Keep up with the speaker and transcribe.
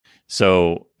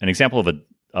So an example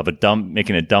of a dumb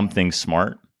making a dumb thing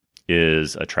smart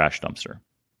is a trash dumpster.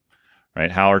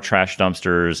 Right? How are trash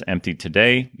dumpsters emptied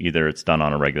today? Either it's done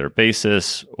on a regular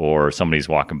basis or somebody's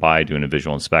walking by doing a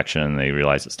visual inspection and they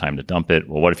realize it's time to dump it.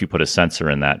 Well, what if you put a sensor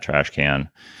in that trash can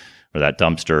or that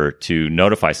dumpster to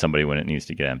notify somebody when it needs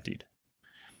to get emptied?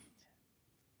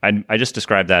 I just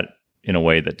described that in a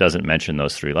way that doesn't mention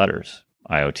those three letters,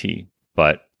 IoT,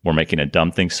 but we're making a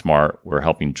dumb thing smart. We're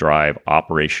helping drive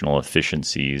operational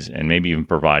efficiencies and maybe even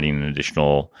providing an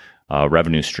additional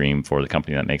revenue stream for the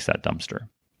company that makes that dumpster.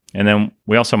 And then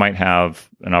we also might have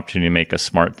an opportunity to make a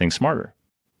smart thing smarter.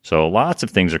 So lots of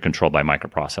things are controlled by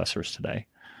microprocessors today,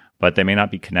 but they may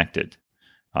not be connected.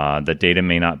 The data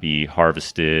may not be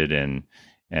harvested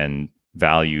and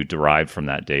value derived from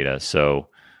that data. So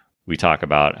we talk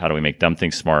about how do we make dumb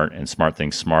things smart and smart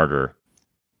things smarter.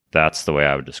 That's the way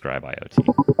I would describe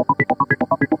IoT.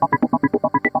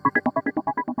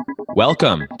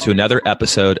 Welcome to another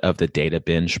episode of the Data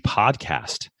Binge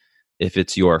podcast. If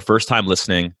it's your first time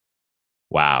listening,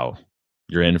 wow,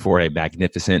 you're in for a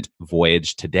magnificent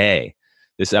voyage today.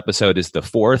 This episode is the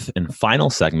fourth and final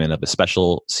segment of a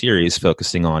special series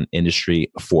focusing on Industry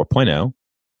 4.0,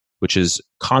 which is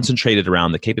concentrated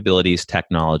around the capabilities,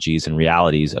 technologies, and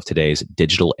realities of today's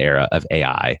digital era of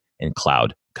AI and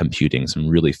cloud computing. Some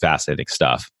really fascinating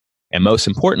stuff. And most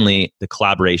importantly, the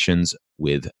collaborations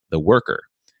with the worker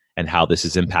and how this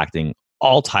is impacting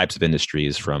all types of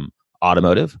industries from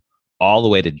automotive all the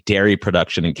way to dairy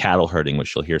production and cattle herding,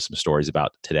 which you'll hear some stories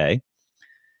about today.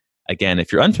 Again,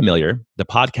 if you're unfamiliar, the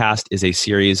podcast is a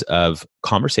series of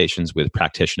conversations with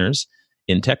practitioners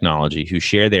in technology who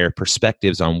share their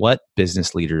perspectives on what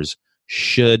business leaders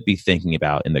should be thinking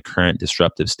about in the current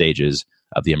disruptive stages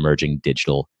of the emerging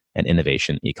digital and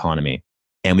innovation economy.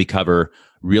 And we cover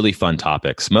really fun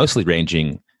topics, mostly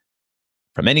ranging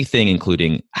from anything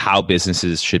including how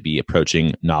businesses should be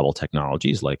approaching novel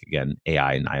technologies like, again,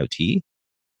 AI and IoT,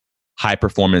 high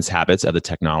performance habits of the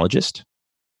technologist,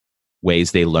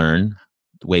 ways they learn,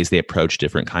 ways they approach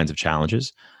different kinds of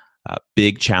challenges,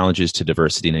 big challenges to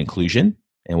diversity and inclusion,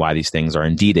 and why these things are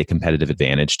indeed a competitive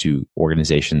advantage to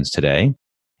organizations today.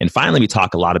 And finally, we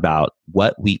talk a lot about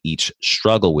what we each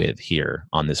struggle with here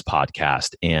on this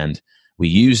podcast. And we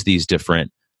use these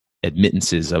different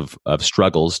admittances of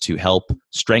struggles to help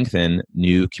strengthen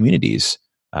new communities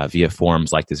via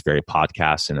forums like this very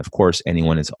podcast. And of course,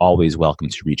 anyone is always welcome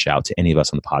to reach out to any of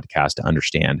us on the podcast to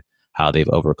understand how they've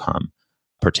overcome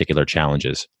particular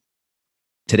challenges.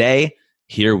 Today,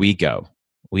 here we go.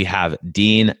 We have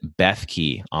Dean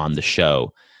Bethke on the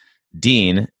show.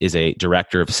 Dean is a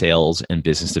director of sales and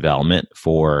business development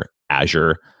for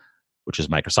Azure, which is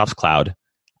Microsoft's cloud,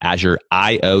 Azure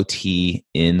IoT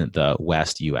in the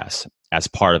West US, as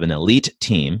part of an elite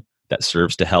team that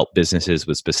serves to help businesses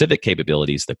with specific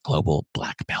capabilities, the Global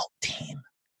Black Belt team.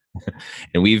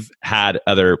 And we've had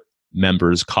other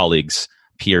members, colleagues,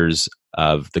 peers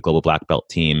of the Global Black Belt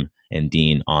team and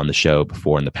Dean on the show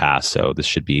before in the past, so this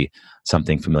should be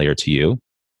something familiar to you.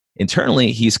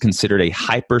 Internally, he's considered a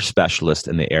hyper specialist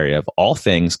in the area of all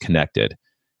things connected,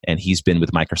 and he's been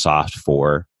with Microsoft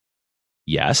for,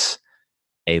 yes,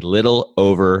 a little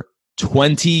over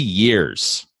 20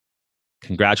 years.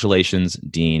 Congratulations,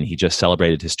 Dean. He just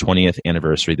celebrated his 20th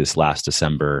anniversary this last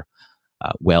December.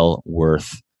 Well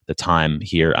worth the time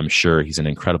here. I'm sure he's an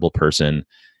incredible person,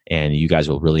 and you guys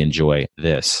will really enjoy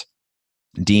this.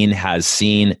 Dean has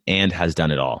seen and has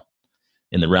done it all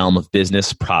in the realm of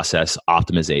business process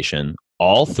optimization,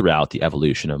 all throughout the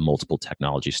evolution of multiple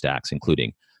technology stacks,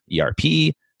 including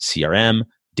ERP, CRM,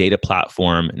 data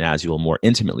platform, and as you will more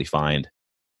intimately find,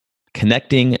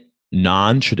 connecting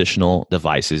non-traditional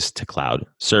devices to cloud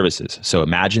services. So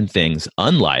imagine things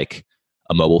unlike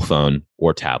a mobile phone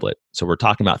or tablet. So we're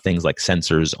talking about things like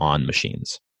sensors on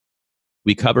machines.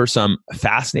 We cover some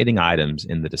fascinating items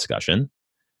in the discussion.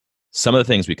 Some of the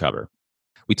things we cover.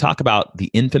 We talk about the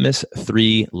infamous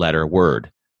three-letter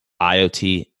word,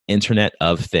 IoT, Internet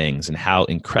of Things, and how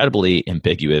incredibly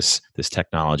ambiguous this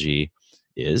technology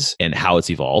is and how it's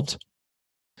evolved.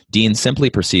 Dean simply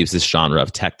perceives this genre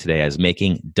of tech today as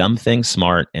making dumb things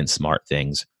smart and smart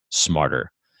things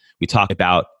smarter. We talk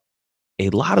about a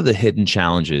lot of the hidden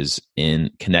challenges in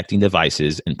connecting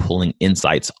devices and pulling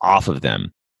insights off of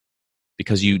them,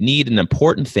 because you need an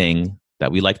important thing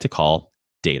that we like to call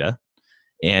data.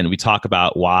 And we talk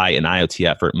about why an IoT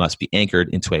effort must be anchored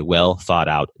into a well thought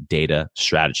out data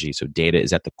strategy. So data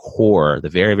is at the core, the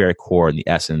very, very core and the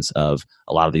essence of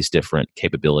a lot of these different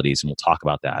capabilities. And we'll talk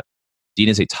about that. Dean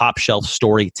is a top shelf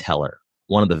storyteller,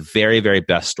 one of the very, very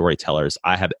best storytellers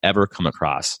I have ever come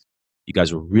across. You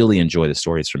guys will really enjoy the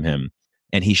stories from him.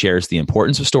 And he shares the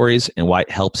importance of stories and why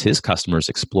it helps his customers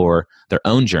explore their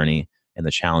own journey and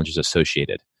the challenges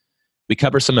associated. We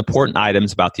cover some important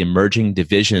items about the emerging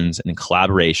divisions and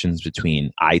collaborations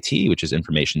between IT, which is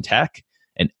information tech,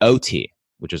 and OT,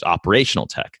 which is operational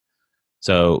tech.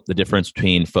 So the difference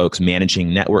between folks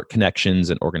managing network connections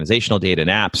and organizational data and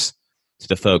apps to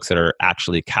the folks that are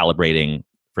actually calibrating,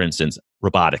 for instance,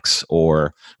 robotics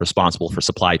or responsible for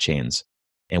supply chains,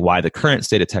 and why the current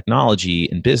state of technology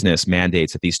and business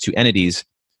mandates that these two entities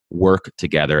work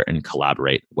together and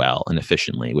collaborate well and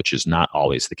efficiently, which is not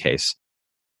always the case.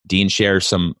 Dean shares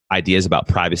some ideas about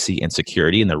privacy and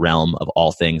security in the realm of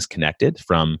all things connected,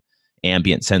 from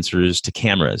ambient sensors to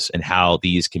cameras, and how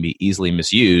these can be easily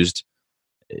misused.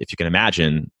 If you can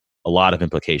imagine, a lot of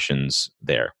implications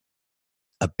there.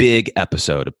 A big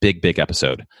episode, a big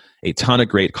episode. A ton of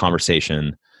great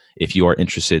conversation if you are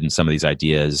interested in some of these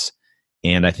ideas.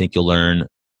 And I think you'll learn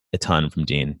a ton from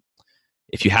Dean.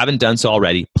 If you haven't done so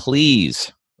already,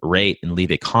 please rate and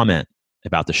leave a comment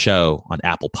about the show on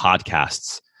Apple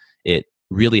Podcasts. It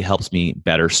really helps me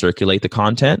better circulate the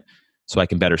content so I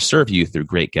can better serve you through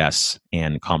great guests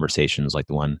and conversations like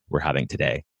the one we're having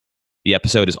today. The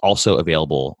episode is also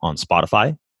available on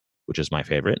Spotify, which is my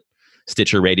favorite,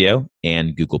 Stitcher Radio,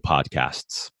 and Google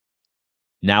Podcasts.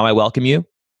 Now I welcome you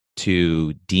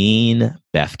to Dean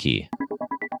Bethke.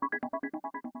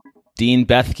 Dean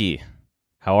Bethke,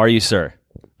 how are you, sir?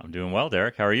 I'm doing well,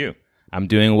 Derek. How are you? I'm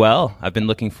doing well. I've been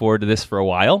looking forward to this for a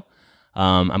while.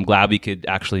 I'm glad we could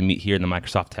actually meet here in the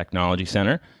Microsoft Technology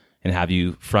Center and have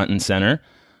you front and center,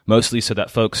 mostly so that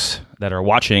folks that are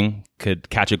watching could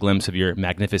catch a glimpse of your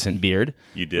magnificent beard.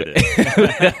 You did it.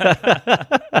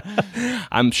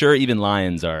 I'm sure even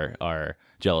lions are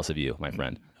jealous of you, my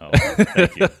friend. Oh,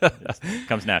 thank you. It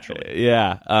comes naturally.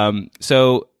 Yeah.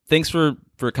 So thanks for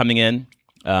coming in.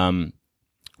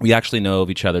 We actually know of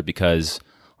each other because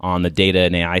on the data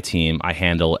and AI team, I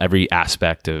handle every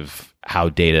aspect of how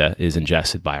data is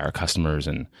ingested by our customers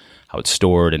and how it's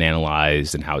stored and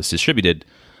analyzed and how it's distributed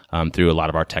through a lot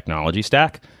of our technology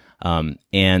stack.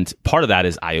 And part of that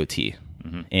is IoT.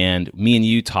 Mm-hmm. And me and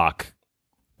you talk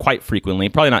quite frequently,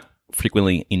 probably not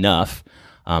frequently enough,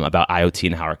 about IoT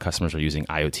and how our customers are using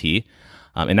IoT.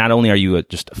 And not only are you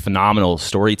just a phenomenal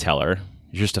storyteller,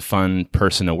 you're just a fun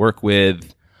person to work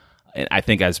with. And I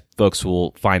think as folks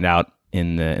will find out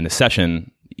in the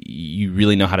session, you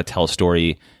really know how to tell a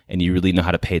story and you really know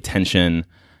how to pay attention,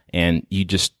 and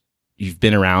you've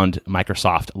been around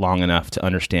Microsoft long enough to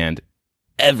understand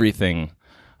everything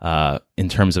in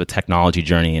terms of a technology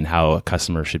journey and how a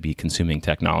customer should be consuming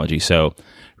technology. So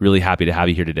really happy to have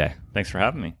you here today. Thanks for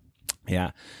having me.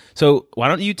 Yeah. So why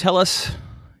don't you tell us,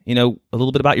 a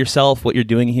little bit about yourself, what you're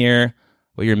doing here,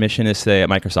 what your mission is today at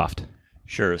Microsoft?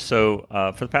 Sure. So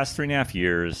for the past 3.5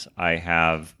 years, I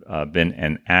have been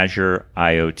an Azure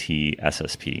IoT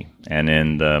SSP. And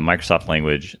in the Microsoft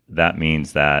language, that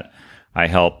means that I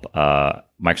help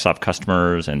Microsoft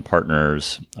customers and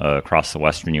partners across the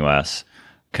Western U.S.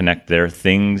 connect their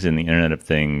things in the Internet of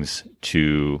Things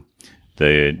to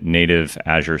the native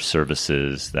Azure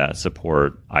services that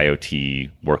support IoT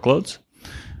workloads.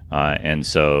 And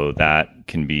so that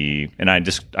can be, and I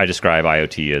describe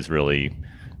IoT as really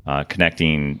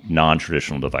connecting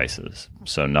non-traditional devices.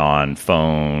 So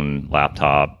non-phone,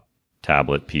 laptop,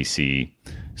 tablet, PC,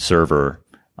 server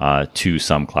to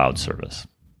some cloud service.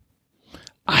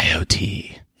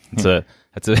 IoT.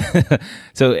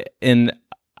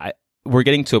 We're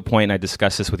getting to a point, and I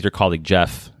discussed this with your colleague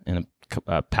Jeff in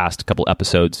a past couple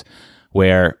episodes,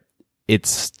 where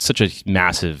it's such a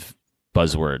massive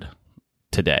buzzword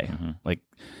today. Mm-hmm. Like,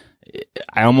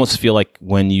 I almost feel like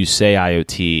when you say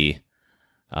IoT,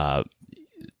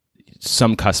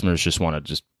 some customers just want to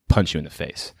just punch you in the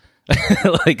face,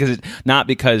 not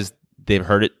because they've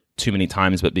heard it too many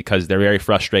times, but because they're very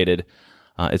frustrated.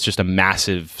 It's just a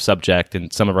massive subject,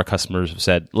 and some of our customers have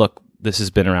said, "Look, this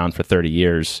has been around for 30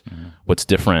 years. Mm-hmm. What's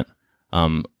different?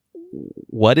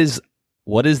 What is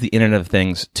the Internet of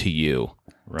Things to you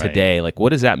today? Like, what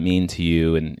does that mean to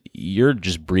you? And you're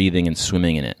just breathing and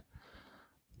swimming in it."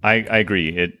 I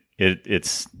agree.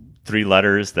 It's three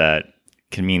letters that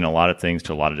can mean a lot of things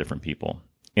to a lot of different people.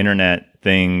 Internet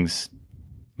things,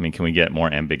 can we get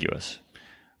more ambiguous?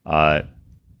 And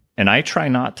I try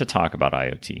not to talk about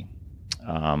IoT.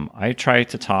 I try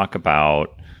to talk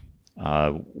about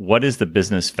what is the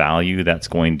business value that's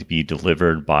going to be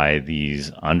delivered by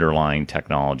these underlying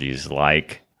technologies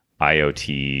like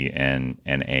IoT and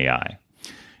AI.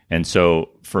 And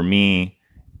so for me,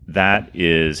 that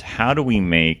is, how do we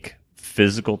make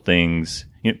physical things?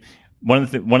 One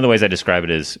of the ways I describe it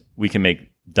is we can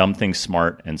make dumb things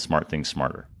smart and smart things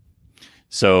smarter.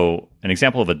 So an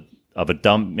example of a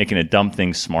dumb making a dumb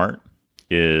thing smart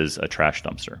is a trash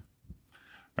dumpster.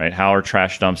 Right? How are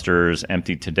trash dumpsters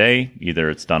emptied today? Either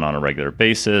it's done on a regular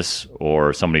basis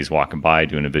or somebody's walking by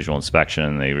doing a visual inspection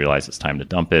and they realize it's time to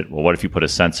dump it. Well, what if you put a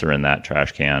sensor in that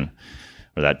trash can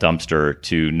or that dumpster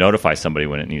to notify somebody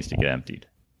when it needs to get emptied?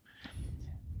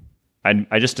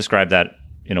 I just described that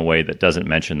in a way that doesn't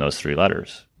mention those three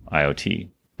letters, IoT,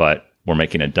 but we're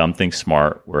making a dumb thing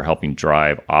smart. We're helping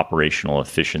drive operational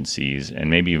efficiencies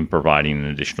and maybe even providing an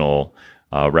additional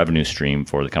revenue stream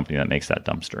for the company that makes that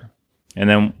dumpster. And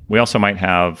then we also might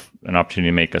have an opportunity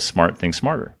to make a smart thing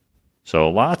smarter. So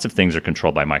lots of things are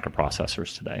controlled by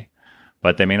microprocessors today,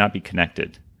 but they may not be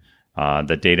connected.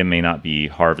 The data may not be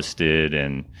harvested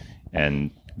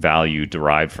and value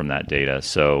derived from that data.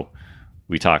 So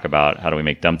we talk about how do we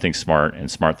make dumb things smart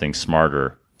and smart things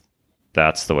smarter.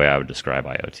 That's the way I would describe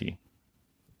IoT.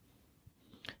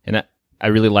 And I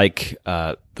really like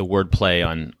the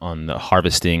wordplay on the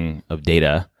harvesting of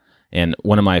data. And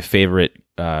one of my favorite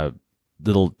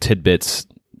little tidbits,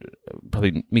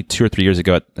 probably 2 or 3 years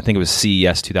ago, I think it was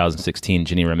CES 2016,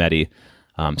 Ginny Rometty,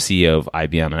 CEO of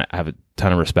IBM, and I have a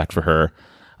ton of respect for her.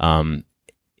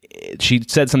 She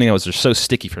said something that was just so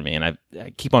sticky for me, and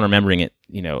I keep on remembering it,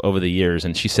 over the years.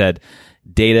 And she said,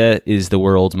 "Data is the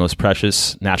world's most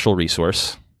precious natural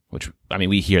resource." Which, I mean,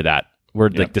 we hear that. We're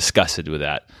like disgusted with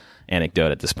that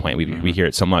anecdote at this point. We hear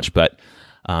it so much, but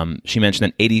she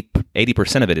mentioned that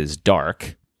 80% of it is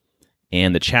dark,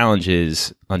 and the challenge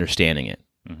is understanding it.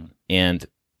 Mm-hmm. And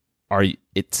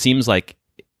it seems like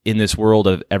in this world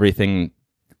of everything,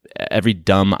 every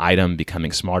dumb item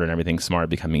becoming smarter and everything smart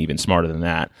becoming even smarter than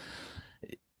that,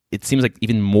 it seems like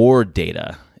even more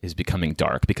data is becoming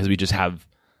dark because we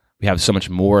have so much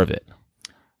more of it.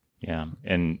 Yeah,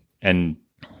 and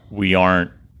we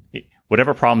aren't,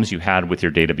 whatever problems you had with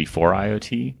your data before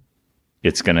IoT,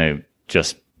 it's going to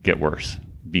just get worse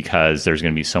because there's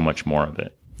going to be so much more of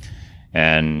it.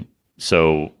 And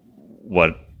so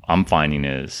what I'm finding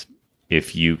is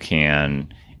if you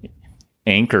can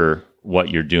anchor what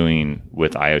you're doing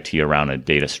with IoT around a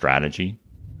data strategy,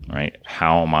 right?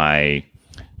 How am I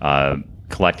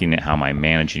collecting it? How am I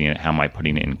managing it? How am I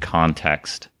putting it in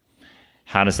context?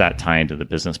 How does that tie into the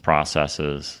business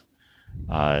processes?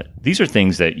 These are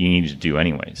things that you need to do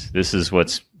anyways. This is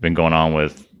what's been going on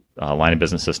with line of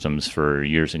business systems for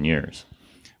years and years.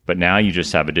 But now you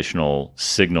just have additional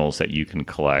signals that you can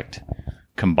collect,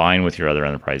 combine with your other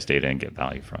enterprise data, and get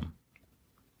value from.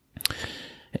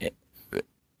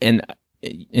 And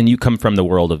you come from the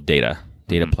world of data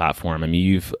platform. I mean,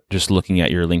 you've just looking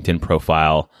at your LinkedIn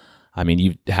profile. I mean,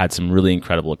 you've had some really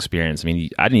incredible experience. I mean,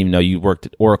 I didn't even know you worked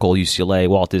at Oracle, UCLA,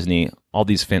 Walt Disney, all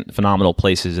these phenomenal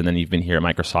places, and then you've been here at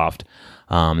Microsoft,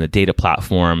 the data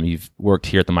platform. You've worked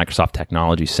here at the Microsoft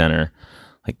Technology Center.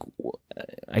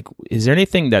 Like, is there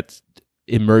anything that's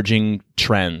emerging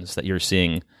trends that you're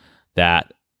seeing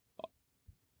that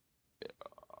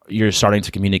you're starting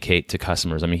to communicate to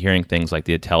customers? I mean, hearing things like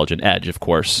the intelligent edge, of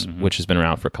course, which has been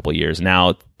around for a couple of years.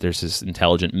 Now there's this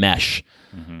intelligent mesh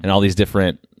and all these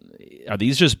different. Are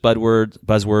these just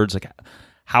buzzwords? Like,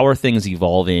 how are things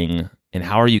evolving, and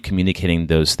how are you communicating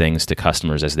those things to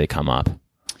customers as they come up?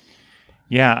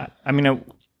 Yeah, I mean,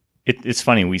 it's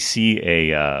funny. We see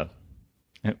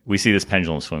this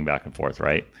pendulum swing back and forth,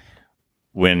 right?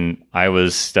 When I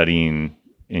was studying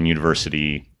in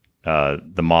university,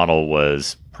 the model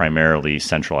was primarily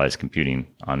centralized computing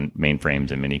on mainframes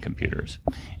and mini computers.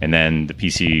 And then the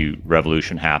PC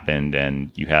revolution happened,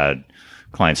 and you had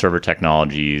client-server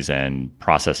technologies, and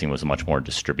processing was much more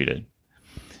distributed.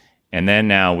 And then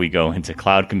now we go into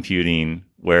cloud computing,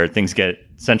 where things get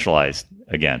centralized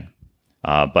again,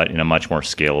 but in a much more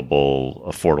scalable,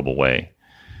 affordable way,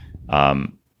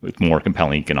 with more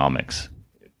compelling economics.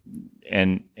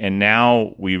 And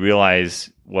now we realize,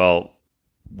 well,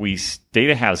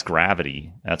 data has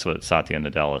gravity. That's what Satya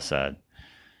Nadella said.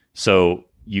 So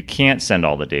you can't send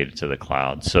all the data to the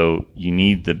cloud. So you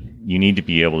need to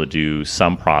be able to do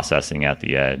some processing at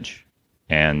the edge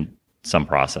and some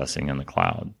processing in the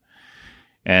cloud.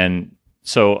 And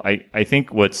so I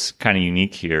think what's kind of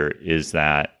unique here is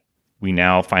that we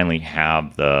now finally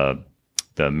have the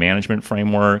management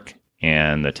framework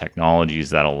and the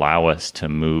technologies that allow us to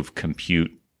move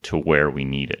compute to where we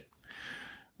need it.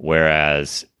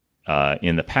 Whereas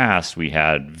in the past, we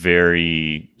had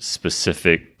very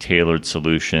specific tailored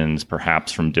solutions,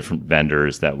 perhaps from different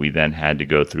vendors, that we then had to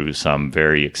go through some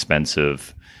very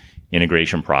expensive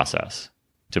integration process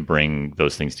to bring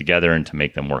those things together and to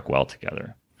make them work well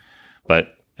together.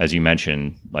 But as you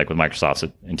mentioned, like with Microsoft's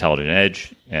intelligent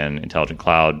edge and intelligent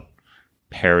cloud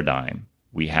paradigm,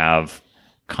 we have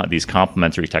these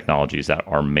complementary technologies that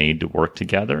are made to work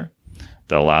together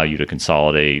that allow you to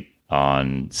consolidate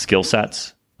on skill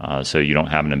sets. So you don't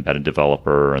have an embedded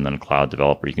developer and then a cloud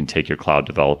developer. You can take your cloud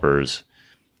developers,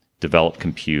 develop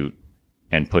compute,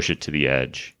 and push it to the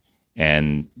edge,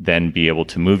 and then be able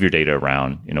to move your data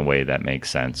around in a way that makes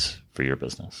sense for your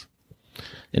business.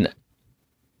 And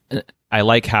I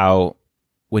like how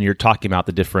when you're talking about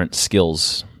the different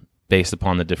skills based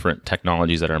upon the different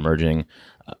technologies that are emerging,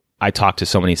 I talk to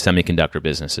so many semiconductor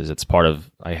businesses. It's part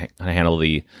of, I handle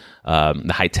the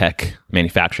high tech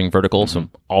manufacturing vertical. Mm-hmm. So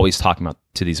I'm always talking about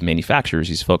to these manufacturers,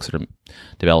 these folks that are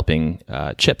developing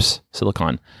chips,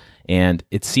 silicon. And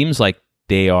it seems like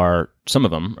some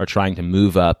of them are trying to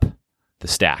move up the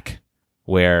stack,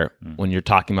 where when you're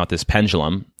talking about this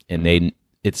pendulum and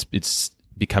it's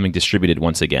becoming distributed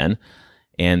once again,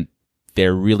 and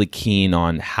they're really keen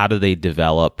on how do they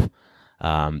develop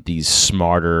these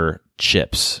smarter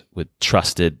chips with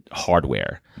trusted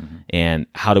hardware, and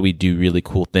how do we do really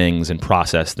cool things and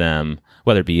process them,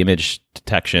 whether it be image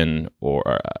detection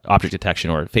or object detection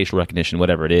or facial recognition,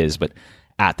 whatever it is, but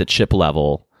at the chip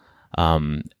level.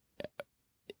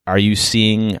 Are you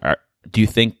seeing, do you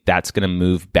think that's going to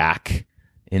move back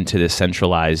into the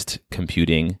centralized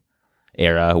computing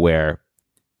era where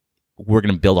we're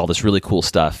going to build all this really cool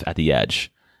stuff at the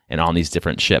edge and on these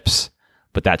different chips,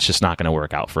 but that's just not going to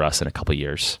work out for us in a couple of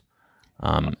years?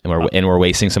 And we're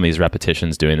wasting some of these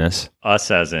repetitions doing this.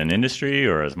 Us as an industry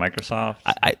or as Microsoft?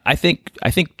 I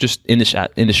think just in this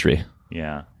industry.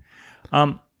 Yeah.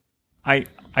 I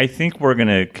think we're going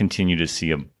to continue to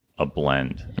see a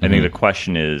blend. Mm-hmm. I think the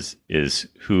question is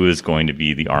who is going to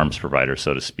be the arms provider,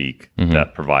 so to speak,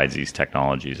 that provides these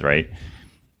technologies, right?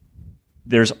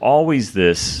 There's always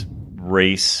this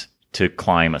race to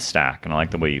climb a stack, and I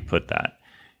like the way you put that.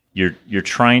 You're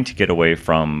trying to get away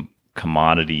from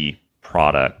commodity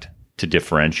product to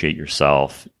differentiate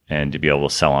yourself and to be able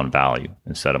to sell on value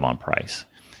instead of on price.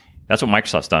 That's what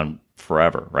Microsoft's done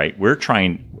forever, right? We're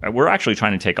actually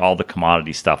trying to take all the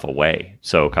commodity stuff away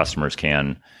so customers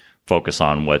can focus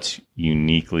on what they're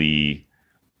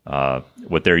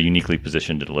uniquely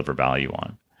positioned to deliver value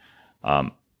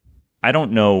on. I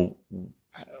don't know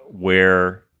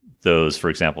where those, for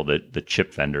example, the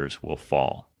chip vendors will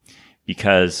fall,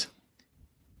 because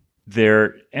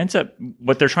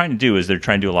what they're trying to do is they're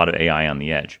trying to do a lot of AI on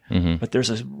the edge, but there's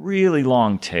a really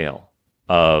long tail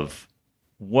of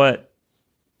what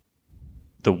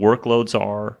the workloads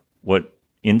are, what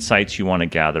insights you want to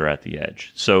gather at the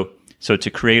edge. So to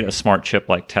create a smart chip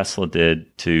like Tesla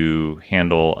did to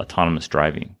handle autonomous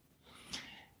driving,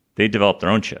 they developed their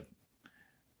own chip.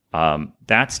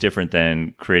 That's different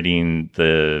than creating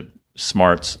the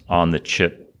smarts on the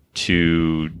chip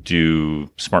to do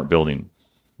smart building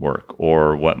work,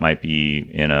 or what might be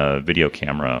in a video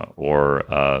camera or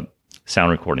a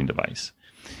sound recording device.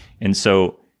 And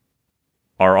so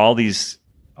are all these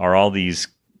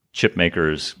chip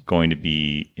makers going to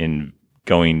be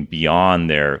going beyond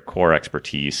their core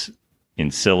expertise in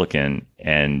silicon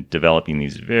and developing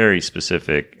these very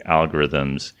specific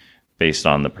algorithms based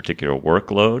on the particular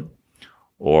workload?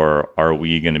 Or are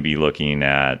we going to be looking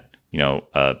at,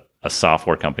 a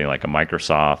software company like a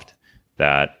Microsoft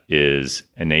that is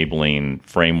enabling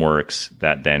frameworks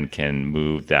that then can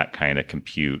move that kind of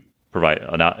compute,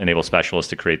 enable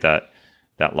specialists to create that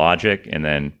logic and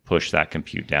then push that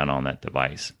compute down on that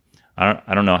device?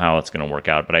 I don't know how it's going to work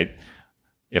out, but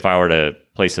if I were to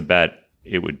place a bet,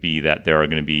 it would be that there are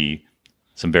going to be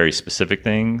some very specific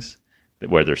things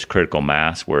where there's critical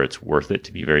mass, where it's worth it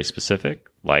to be very specific,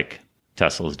 like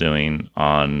Tesla's doing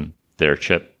on their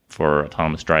chip for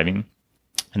autonomous driving.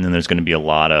 And then there's going to be a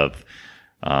lot of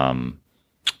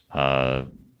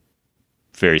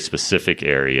very specific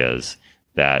areas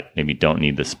that maybe don't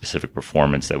need the specific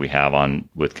performance that we have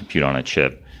with compute on a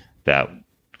chip, that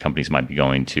companies might be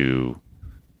going to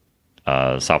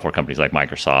software companies like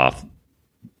Microsoft,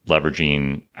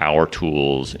 leveraging our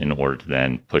tools in order to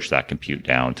then push that compute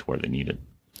down to where they need it.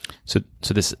 So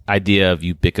this idea of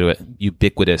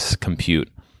ubiquitous compute,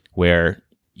 where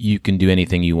you can do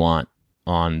anything you want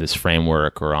on this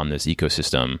framework or on this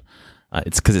ecosystem,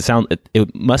 it's because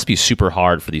it must be super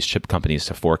hard for these chip companies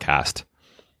to forecast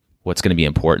what's going to be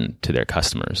important to their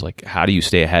customers. Like, how do you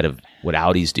stay ahead of what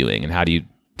Audi's doing, and how do you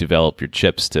develop your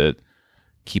chips to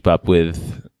keep up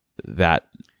with that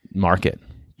market?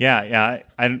 Yeah.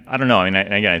 I don't know. I mean,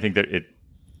 again, I think that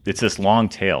it's this long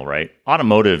tail, right?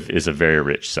 Automotive is a very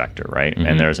rich sector, right? Mm-hmm.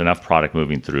 And there's enough product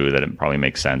moving through that it probably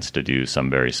makes sense to do some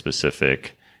very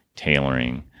specific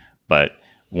tailoring. But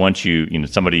once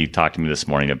somebody talked to me this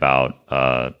morning about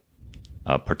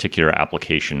a particular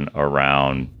application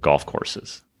around golf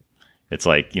courses. It's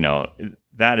like,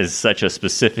 that is such a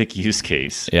specific use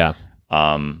case. Yeah.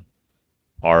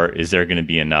 Is there going to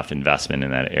be enough investment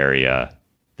in that area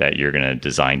that you're going to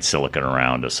design silicon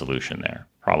around a solution there?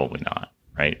 Probably not,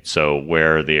 right? So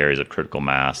where are the areas of critical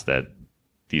mass that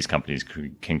these companies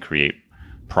can create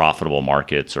profitable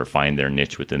markets or find their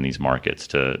niche within these markets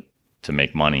to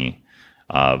make money,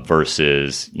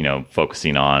 versus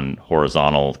focusing on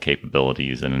horizontal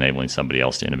capabilities and enabling somebody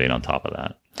else to innovate on top of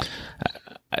that.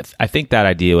 I think that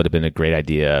idea would have been a great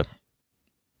idea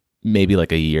maybe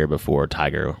like a year before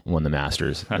Tiger won the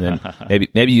Masters. And then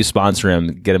maybe you sponsor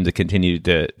him, get him to continue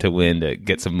to win, to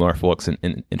get some more folks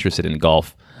interested in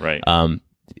golf. Right.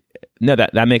 No,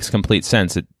 that makes complete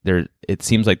sense. It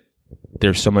seems like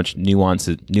there's so much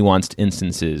nuanced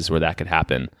instances where that could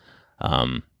happen.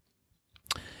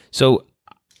 So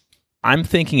I'm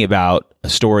thinking about a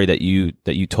story that you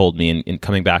told me, and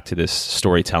coming back to this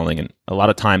storytelling. And a lot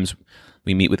of times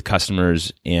we meet with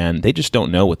customers and they just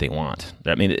don't know what they want.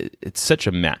 I mean, it's such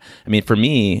a for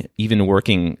me, even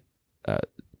working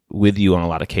with you on a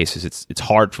lot of cases, it's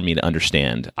hard for me to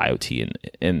understand IoT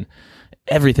and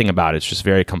everything about it's just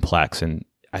very complex. And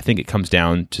I think it comes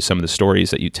down to some of the stories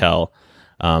that you tell,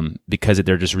 because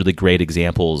they're just really great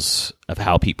examples of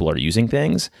how people are using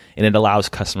things, and it allows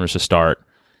customers to start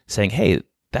saying, "Hey,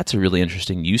 that's a really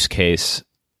interesting use case.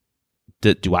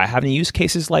 Do I have any use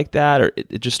cases like that?" Or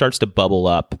it just starts to bubble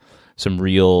up some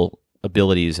real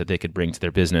abilities that they could bring to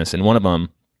their business. And one of them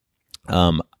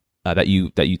that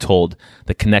you told,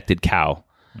 the connected cow,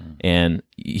 and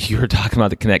you were talking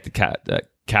about the connected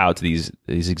cow to these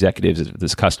executives,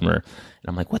 this customer, and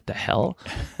I'm like, what the hell?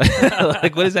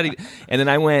 Like, what is that even? And then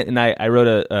I went and I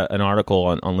wrote an article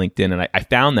on LinkedIn, and I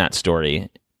found that story,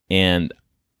 and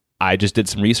I just did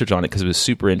some research on it because it was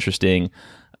super interesting.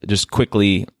 Just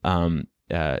quickly,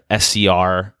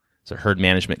 SCR, it's a herd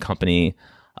management company,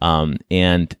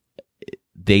 and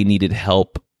they needed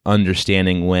help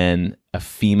understanding when a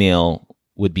female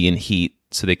would be in heat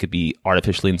so they could be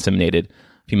artificially inseminated,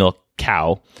 female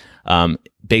cow,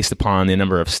 based upon the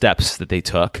number of steps that they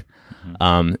took.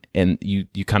 And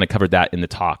you kind of covered that in the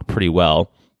talk pretty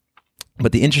well.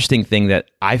 But the interesting thing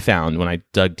that I found when I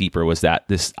dug deeper was that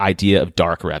this idea of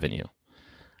dark revenue,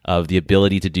 of the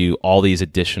ability to do all these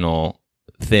additional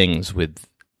things with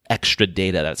extra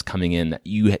data that's coming in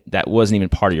that wasn't even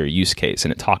part of your use case.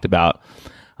 And it talked about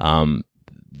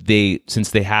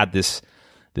since they had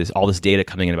all this data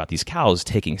coming in about these cows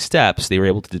taking steps, they were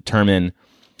able to determine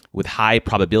with high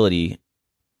probability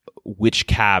which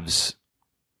calves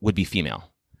would be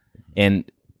female. And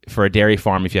for a dairy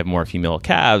farm, if you have more female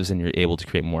calves, and you're able to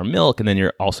create more milk, and then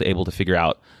you're also able to figure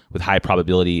out with high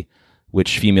probability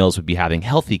which females would be having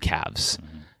healthy calves.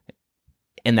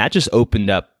 And that just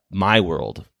opened up my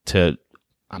world to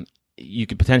you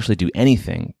could potentially do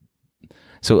anything.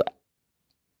 So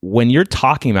when you're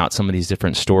talking about some of these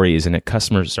different stories, and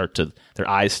customers their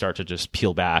eyes start to just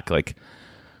peel back, like,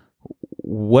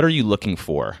 what are you looking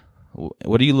for?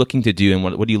 What are you looking to do, and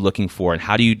what are you looking for, and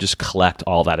how do you just collect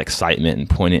all that excitement and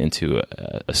point it into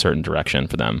a certain direction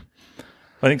for them?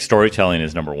 I think storytelling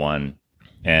is number one,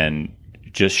 and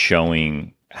just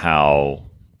showing how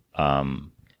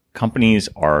companies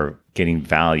are getting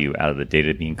value out of the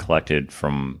data being collected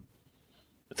through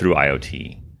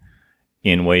IoT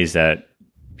in ways that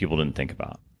people didn't think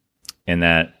about, and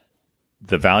that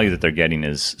the value that they're getting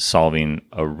is solving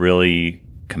a really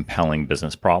compelling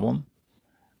business problem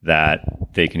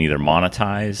that they can either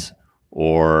monetize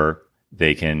or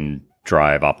they can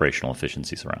drive operational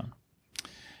efficiencies around.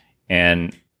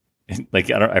 And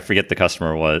like, I forget the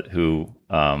customer who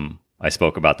I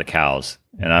spoke about the cows,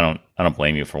 and I don't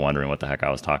blame you for wondering what the heck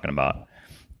I was talking about.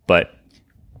 But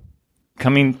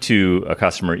coming to a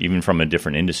customer, even from a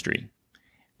different industry,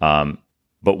 but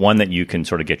one that you can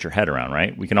sort of get your head around,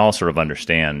 right? We can all sort of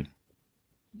understand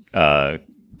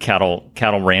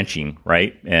cattle ranching,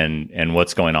 right? And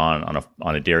what's going on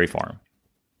a dairy farm.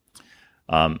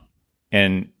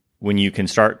 And when you can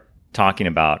start talking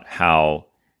about how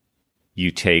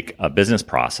you take a business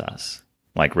process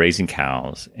like raising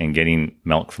cows and getting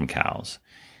milk from cows,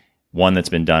 one that's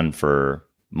been done for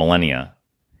millennia,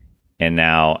 and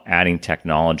now adding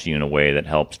technology in a way that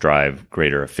helps drive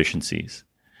greater efficiencies,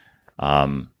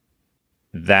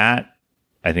 that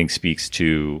I think speaks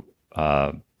to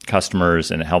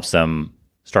customers, and it helps them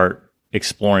start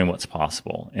exploring what's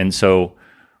possible. And so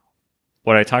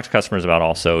what I talk to customers about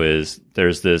also is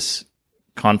there's this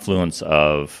confluence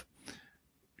of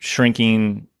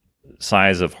shrinking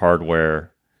size of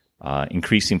hardware,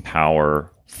 increasing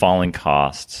power, falling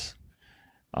costs,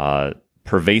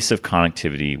 pervasive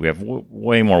connectivity. We have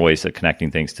way more ways of connecting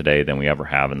things today than we ever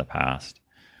have in the past.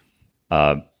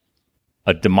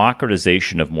 a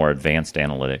democratization of more advanced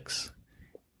analytics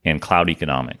and cloud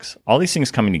economics. All these things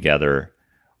coming together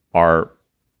are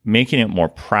making it more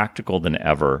practical than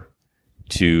ever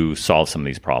to solve some of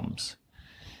these problems.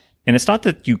 And it's not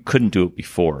that you couldn't do it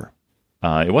before.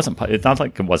 It's not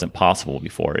like it wasn't possible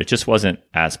before. It just wasn't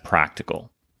as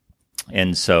practical.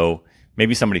 And so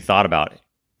maybe somebody thought about,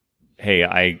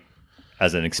 hey,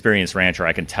 as an experienced rancher,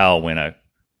 I can tell when a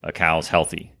cow's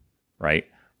healthy, right?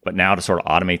 But now to sort of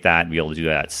automate that and be able to do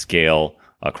that at scale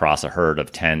across a herd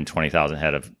of 10, 20,000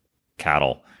 head of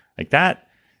cattle, like that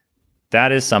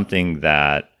is something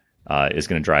that is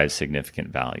going to drive significant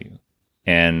value.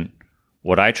 And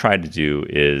what I try to do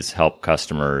is help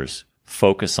customers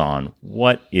focus on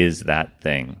what is that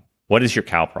thing? What is your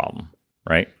cow problem,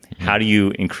 right? Mm-hmm. How do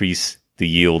you increase the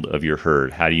yield of your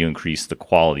herd? How do you increase the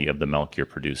quality of the milk you're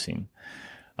producing?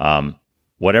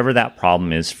 Whatever that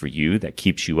problem is for you that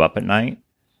keeps you up at night,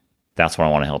 that's what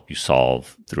I want to help you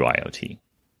solve through IoT.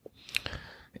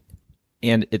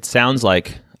 And it sounds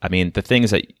like, the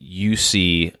things that you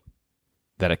see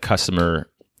that a customer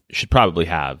should probably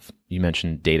have, you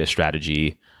mentioned data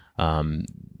strategy.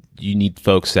 You need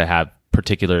folks that have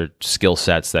particular skill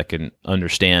sets that can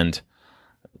understand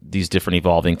these different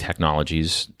evolving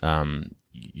technologies.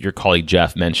 Your colleague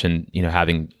Jeff mentioned,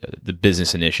 having the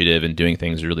business initiative and doing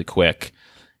things really quick,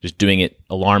 just doing it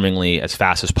alarmingly as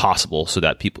fast as possible so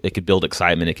that it could build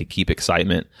excitement, it could keep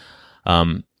excitement.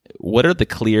 What are the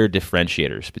clear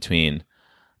differentiators between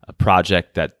a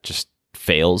project that just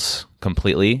fails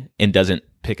completely and doesn't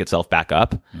pick itself back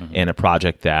up, mm-hmm. and a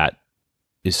project that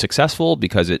is successful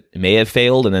because it may have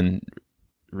failed and then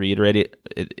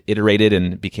iterated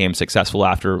and became successful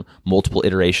after multiple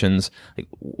iterations? Like,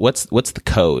 what's the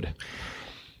code?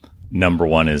 Number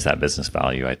one is that business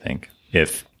value, I think.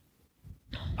 If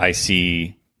I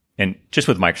see, and just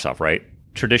with Microsoft, right?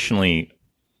 Traditionally,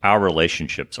 our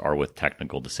relationships are with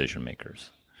technical decision makers.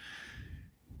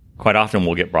 Quite often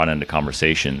we'll get brought into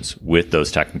conversations with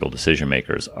those technical decision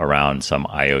makers around some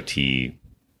IoT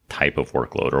type of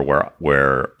workload, or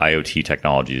where IoT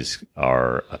technologies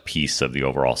are a piece of the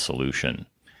overall solution.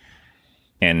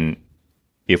 And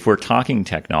if we're talking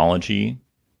technology,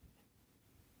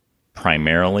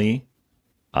 primarily,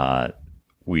 I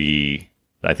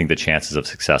think the chances of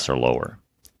success are lower.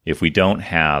 If we don't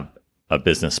have a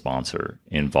business sponsor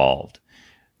involved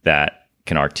that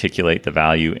can articulate the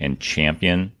value and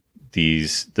champion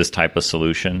this type of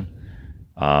solution,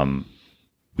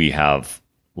 we have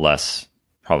less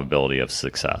probability of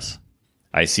success.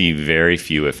 I see very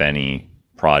few, if any,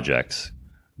 projects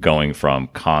going from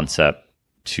concept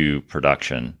to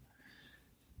production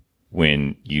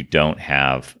when you don't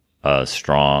have a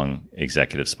strong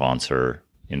executive sponsor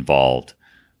involved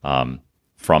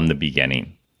from the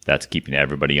beginning that's keeping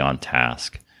everybody on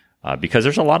task. Because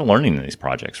there's a lot of learning in these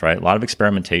projects, right? A lot of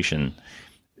experimentation.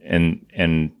 And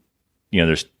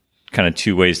there's kind of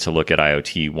two ways to look at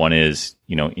IoT. One is,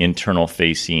 internal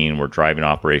facing, we're driving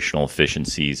operational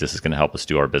efficiencies. This is going to help us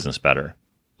do our business better,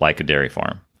 like a dairy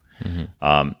farm.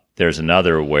 Mm-hmm. There's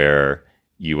another where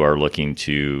you are looking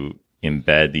to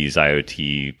embed these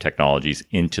IoT technologies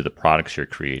into the products you're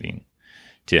creating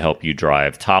to help you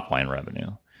drive top line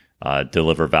revenue,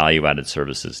 deliver value added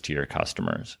services to your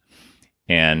customers.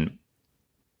 And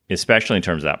especially in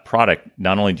terms of that product,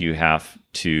 not only do you have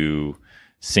to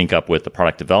sync up with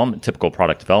the typical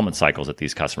product development cycles that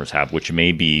these customers have, which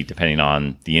may be, depending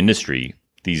on the industry,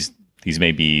 these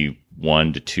may be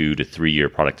 1 to 2 to 3 year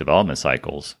product development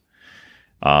cycles.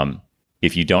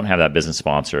 If you don't have that business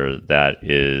sponsor that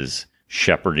is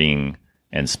shepherding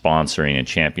and sponsoring and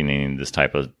championing this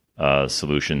type of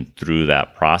solution through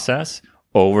that process,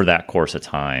 over that course of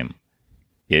time,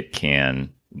 it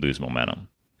can lose momentum.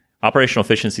 Operational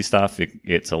efficiency stuff,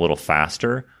 it's a little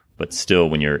faster, but still,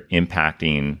 when you're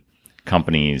impacting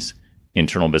companies'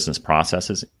 internal business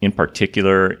processes, in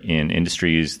particular in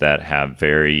industries that have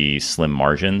very slim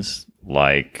margins,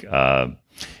 like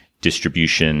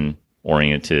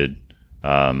distribution-oriented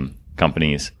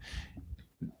companies,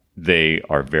 they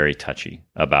are very touchy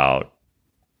about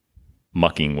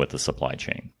mucking with the supply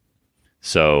chain.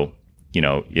 So,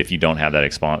 if you don't have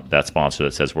that sponsor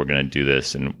that says we're going to do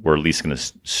this, and we're at least going to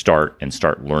start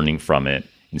learning from it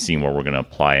and seeing where we're going to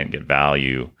apply it and get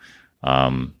value,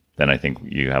 then I think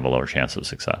you have a lower chance of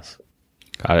success.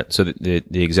 Got it. So the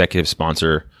executive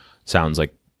sponsor sounds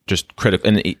like just critical.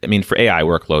 And for AI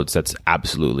workloads, that's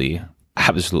absolutely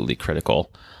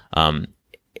critical. And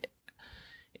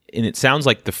it sounds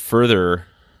like the further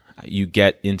you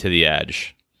get into the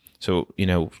edge, so,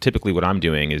 typically what I'm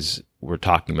doing is we're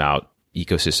talking about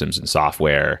ecosystems and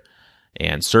software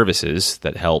and services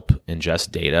that help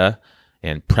ingest data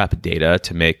and prep data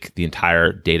to make the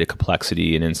entire data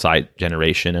complexity and insight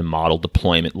generation and model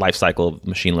deployment, lifecycle of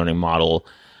machine learning model,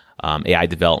 AI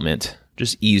development,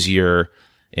 just easier,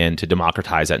 and to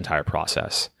democratize that entire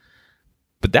process.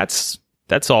 But that's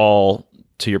all,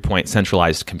 to your point,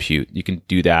 centralized compute. You can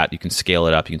do that. You can scale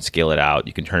it up. You can scale it out.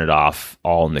 You can turn it off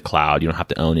all in the cloud. You don't have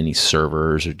to own any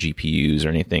servers or GPUs or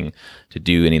anything to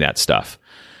do any of that stuff.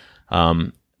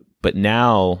 But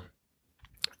now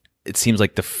it seems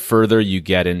like the further you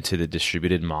get into the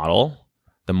distributed model,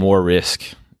 the more risk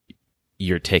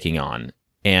you're taking on.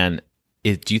 And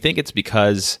do you think it's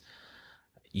because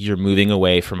you're moving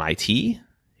away from IT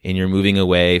and you're moving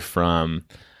away from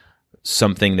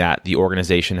something that the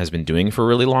organization has been doing for a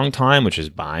really long time, which is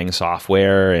buying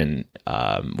software, and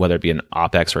whether it be an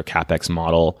OpEx or a CapEx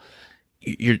model,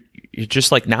 you're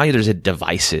just like, now there's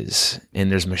devices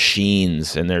and there's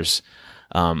machines and there's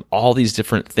all these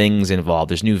different things involved.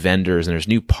 There's new vendors and there's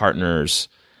new partners.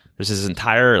 There's this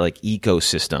entire like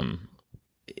ecosystem.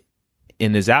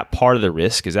 And is that part of the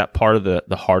risk? Is that part of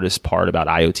the hardest part about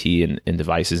IoT and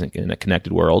devices in a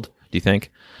connected world, do you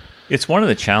think? It's one of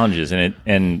the challenges,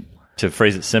 and to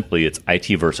phrase it simply, it's IT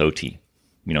versus OT,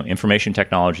 information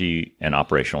technology and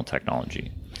operational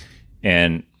technology.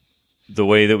 And the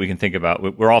way that we can think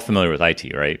about, we're all familiar with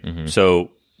IT, right? Mm-hmm.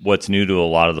 So what's new to a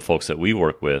lot of the folks that we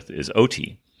work with is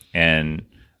OT. And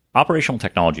operational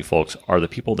technology folks are the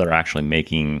people that are actually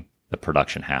making the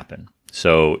production happen.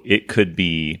 So it could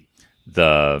be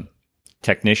the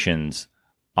technicians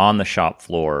on the shop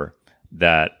floor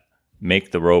that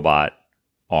make the robot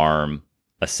arm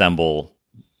assemble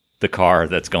the car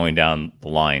that's going down the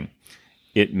line.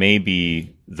 It may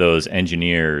be those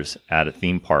engineers at a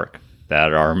theme park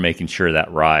that are making sure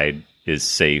that ride is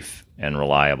safe and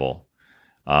reliable.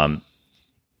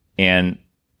 And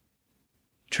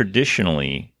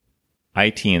traditionally,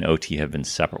 IT and OT have been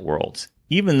separate worlds.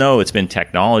 Even though it's been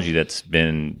technology that's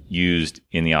been used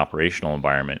in the operational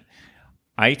environment,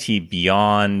 IT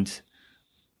beyond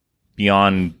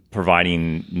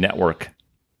providing network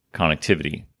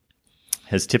connectivity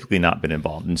has typically not been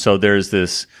involved. And so there's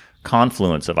this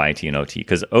confluence of IT and OT,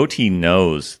 because OT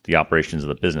knows the operations of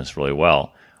the business really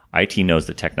well. IT knows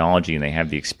the technology and they have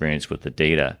the experience with the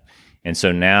data. And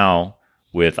so now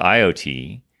with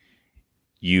IoT,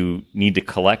 you need to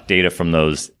collect data from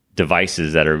those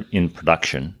devices that are in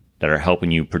production, that are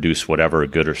helping you produce whatever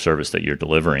good or service that you're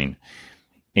delivering.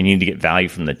 And you need to get value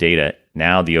from the data.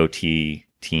 Now the OT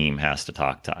team has to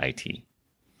talk to IT.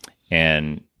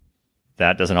 And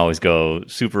that doesn't always go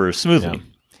super smoothly.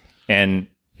 Yeah.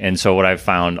 And so what I've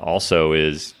found also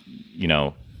is,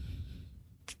 the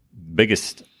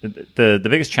biggest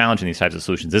challenge in these types of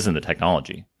solutions isn't the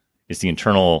technology. It's the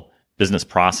internal business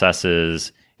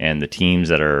processes and the teams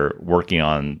that are working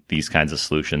on these kinds of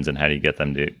solutions, and how do you get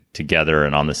them together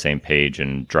and on the same page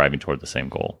and driving toward the same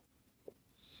goal.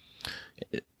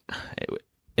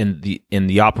 In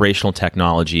the operational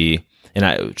technology, and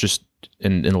I just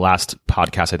in the last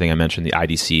podcast, I think I mentioned the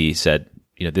IDC said,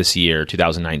 this year,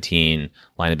 2019,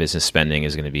 line of business spending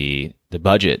is going to be, the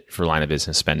budget for line of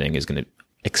business spending is going to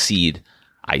exceed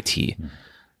IT. Mm-hmm.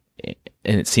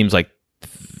 And it seems like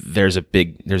there's a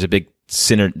big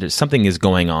synergy. Something is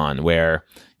going on where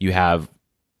you have,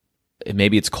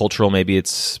 maybe it's cultural, maybe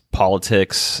it's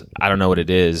politics. I don't know what it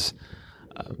is.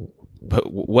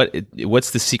 But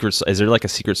what's the secret? Is there like a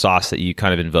secret sauce that you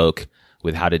kind of invoke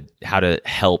with how to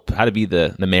help, how to be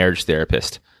the marriage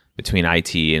therapist between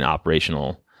IT and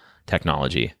operational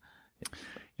technology?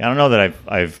 I don't know that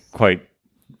I've quite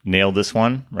nailed this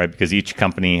one, right? Because each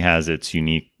company has its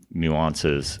unique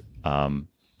nuances.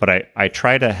 But I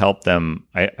try to help them.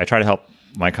 I try to help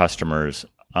my customers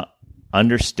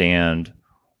understand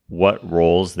what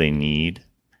roles they need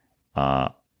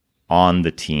on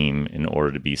the team in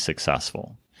order to be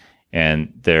successful.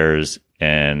 And there's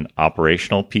an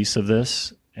operational piece of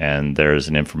this, and there's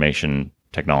an information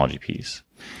technology piece.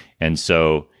 And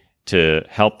so to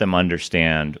help them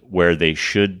understand where they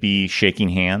should be shaking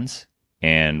hands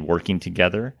and working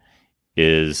together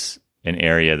is an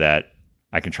area that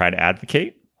I can try to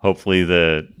advocate. Hopefully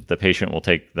the patient will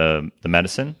take the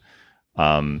medicine,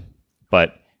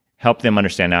 but help them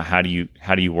understand now, how do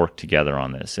you work together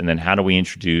on this? And then how do we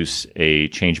introduce a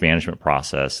change management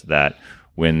process that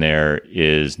when there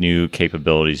is new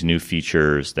capabilities, new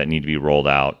features that need to be rolled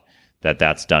out,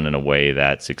 that's done in a way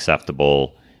that's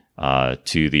acceptable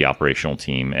to the operational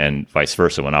team, and vice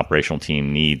versa. When operational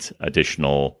team needs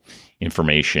additional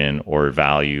information or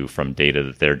value from data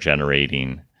that they're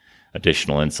generating,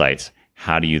 additional insights,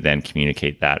 how do you then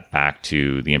communicate that back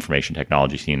to the information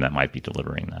technology team that might be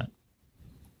delivering that?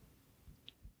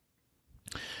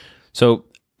 So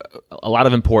a lot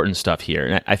of important stuff here.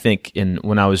 And I think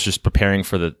when I was just preparing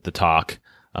for the talk,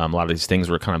 a lot of these things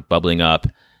were kind of bubbling up.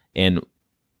 And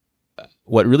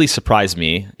what really surprised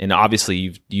me, and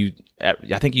obviously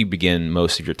I think you begin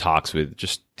most of your talks with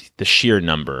just the sheer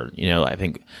number. I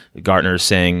think Gartner is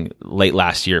saying late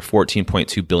last year,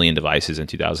 14.2 billion devices in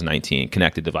 2019,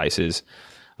 connected devices,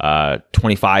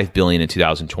 25 billion in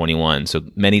 2021. So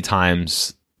many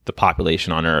times the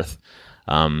population on Earth,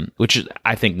 which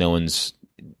I think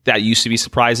that used to be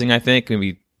surprising, I think,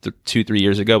 maybe 2-3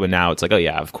 years ago, but now it's like, oh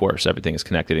yeah, of course, everything is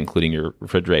connected, including your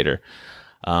refrigerator.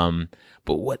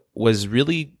 But what was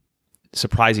really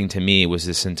surprising to me was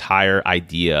this entire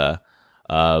idea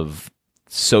of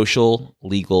social,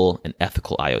 legal, and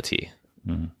ethical IoT.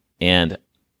 Mm-hmm. And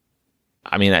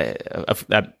I mean,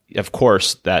 of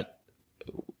course, that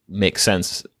makes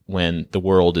sense when the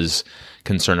world is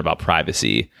concerned about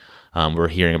privacy. We're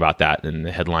hearing about that in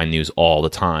the headline news all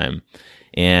the time.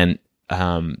 And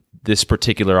this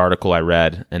particular article I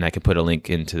read, and I can put a link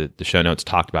into the show notes,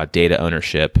 talked about data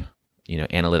ownership,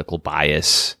 analytical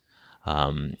bias,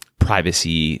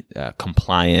 privacy,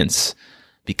 compliance,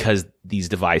 because these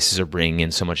devices are bringing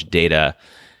in so much data.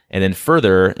 And then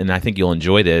further, and I think you'll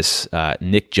enjoy this,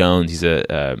 Nick Jones, he's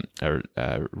a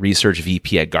research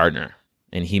VP at Gartner,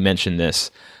 and he mentioned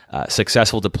this,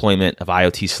 successful deployment of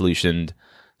IoT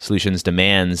solutions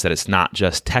demands that it's not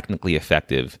just technically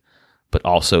effective, but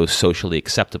also socially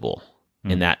acceptable.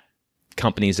 Mm. And that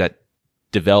companies that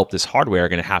develop this hardware are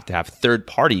going to have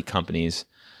third-party companies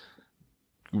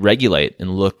regulate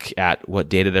and look at what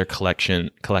data they're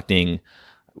collecting.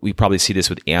 We probably see this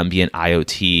with ambient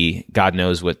IoT. God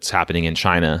knows what's happening in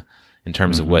China in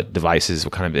terms of what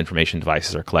kind of information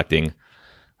devices are collecting.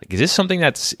 Like, is this something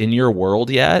that's in your world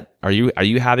yet? Are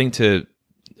you having to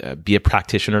be a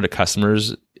practitioner to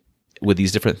customers with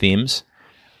these different themes?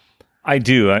 I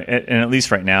do, and at least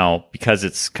right now, because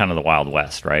it's kind of the Wild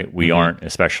West, right? We aren't,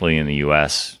 especially in the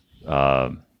U.S.,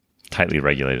 tightly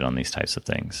regulated on these types of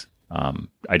things.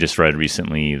 I just read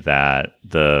recently that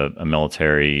the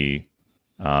military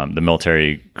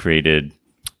created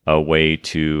a way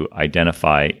to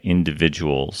identify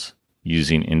individuals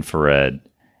using infrared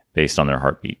based on their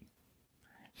heartbeat.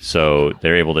 So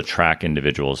they're able to track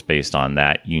individuals based on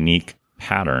that unique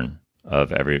pattern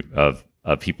of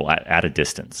people at a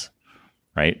distance.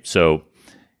 Right. So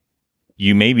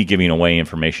you may be giving away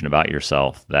information about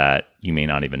yourself that you may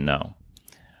not even know.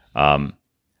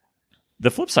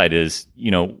 The flip side is,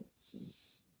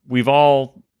 we've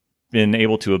all been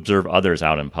able to observe others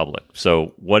out in public.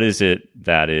 So what is it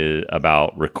that is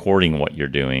about recording what you're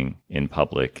doing in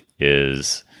public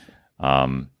is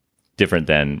different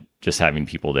than just having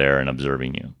people there and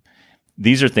observing you?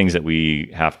 These are things that we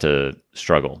have to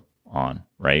struggle on,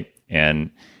 right?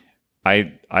 And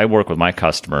I work with my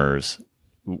customers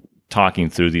talking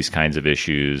through these kinds of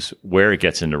issues, where it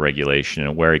gets into regulation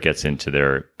and where it gets into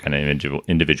their kind of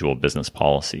individual business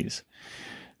policies.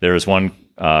 There was one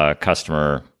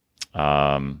customer,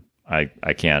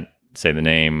 I can't say the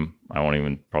name, I won't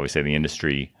even probably say the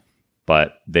industry,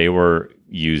 but they were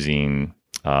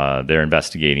they're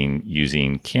investigating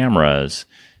using cameras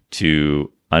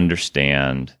to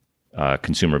understand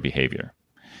consumer behavior.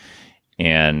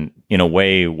 And in a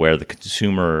way where the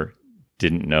consumer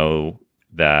didn't know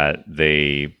that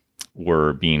they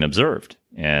were being observed.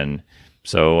 And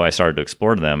so I started to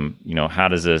explore to them, how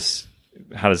does this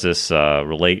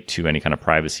relate to any kind of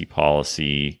privacy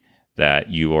policy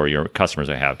that you or your customers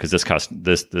may have? Because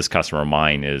this customer of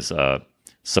mine is a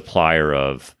supplier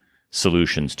of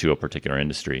solutions to a particular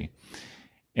industry.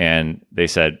 And they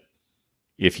said,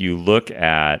 if you look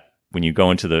at, when you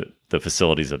go into the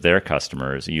facilities of their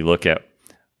customers, you look at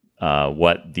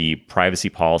what the privacy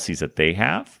policies that they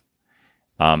have,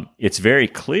 it's very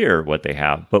clear what they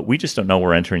have, but we just don't know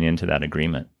we're entering into that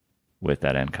agreement with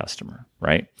that end customer,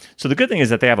 right? So the good thing is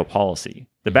that they have a policy.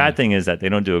 The bad thing is that they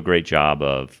don't do a great job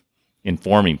of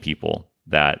informing people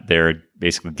that they're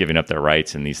basically giving up their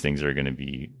rights and these things are going to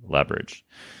be leveraged.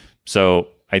 So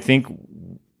I think,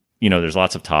 there's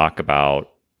lots of talk about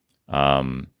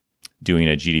doing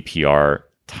a GDPR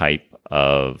type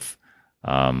of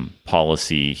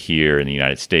policy here in the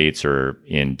United States or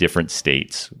in different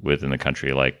states within the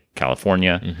country, like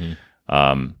California.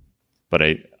 But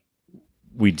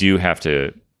we do have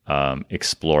to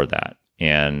explore that.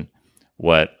 And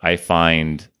what I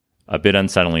find a bit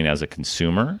unsettling as a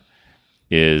consumer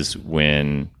is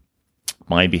when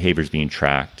my behavior is being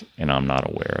tracked and I'm not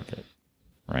aware of it,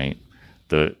 right?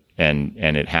 And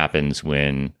it happens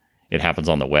when it happens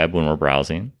on the web when we're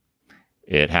browsing.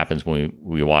 It happens when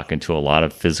we walk into a lot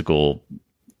of physical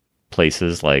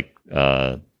places like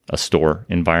a store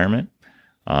environment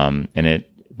And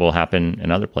it will happen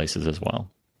in other places as well.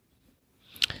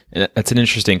 And that's an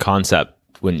interesting concept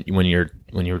when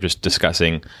you're just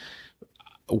discussing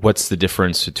what's the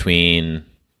difference between,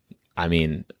 I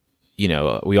mean,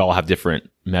 we all have different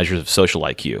measures of social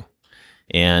IQ.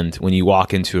 And when you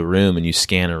walk into a room and you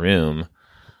scan a room,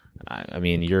 I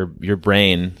mean, your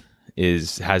brain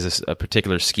has a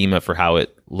particular schema for how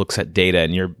it looks at data,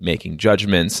 and you're making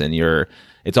judgments, and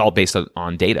it's all based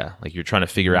on data. Like, you're trying to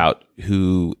figure out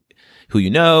who you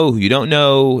know, who you don't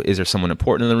know. Is there someone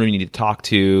important in the room you need to talk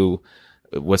to?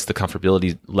 What's the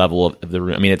comfortability level of the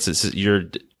room? I mean, you're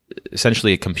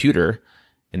essentially a computer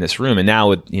in this room. And now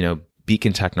with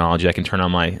beacon technology, I can turn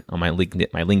on my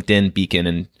LinkedIn beacon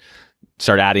and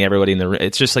start adding everybody in the room.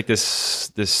 It's just like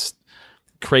this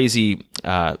crazy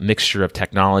mixture of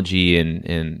technology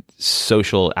and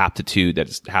social aptitude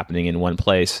that's happening in one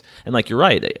place. And like, you're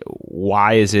right.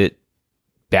 Why is it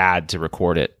bad to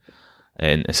record it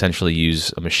and essentially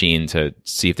use a machine to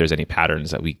see if there's any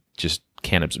patterns that we just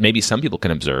can't observe? Maybe some people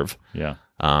can observe, yeah,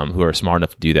 who are smart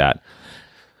enough to do that.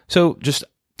 So just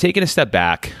taking a step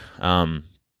back, how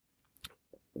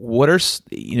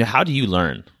do you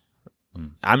learn?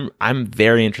 I'm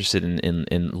very interested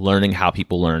in learning how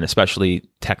people learn, especially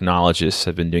technologists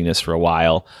have been doing this for a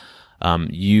while.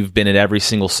 You've been at every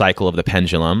single cycle of the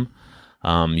pendulum.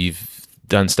 You've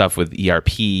done stuff with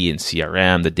ERP and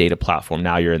CRM, the data platform.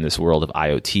 Now you're in this world of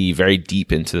IoT, very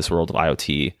deep into this world of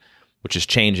IoT, which is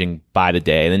changing by the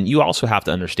day. And then you also have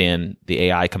to understand the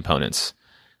AI components,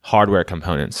 hardware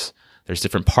components. There's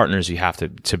different partners you have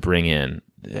to bring in.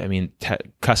 I mean,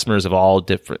 customers of all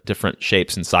different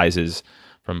shapes and sizes,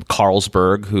 from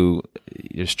Carlsberg, who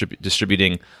is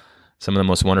distributing some of the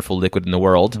most wonderful liquid in the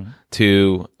world,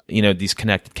 to these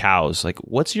connected cows. Like,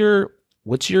 what's your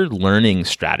learning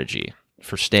strategy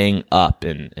for staying up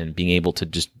and being able to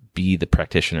just be the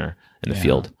practitioner in the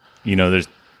field? There's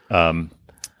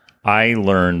I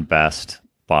learn best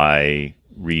by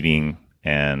reading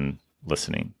and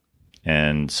listening,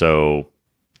 and so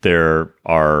there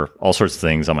are all sorts of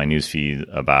things on my newsfeed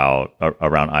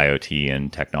around IoT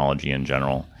and technology in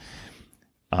general.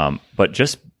 But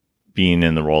just being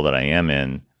in the role that I am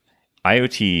in,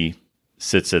 IoT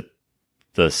sits at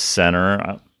the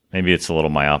center. Maybe it's a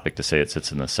little myopic to say it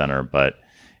sits in the center, but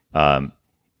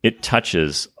it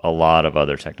touches a lot of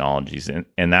other technologies.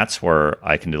 And that's where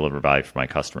I can deliver value for my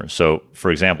customers. So, for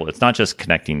example, it's not just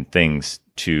connecting things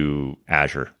to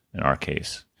Azure in our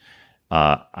case.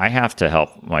 I have to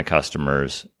help my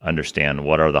customers understand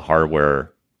what are the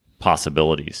hardware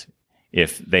possibilities.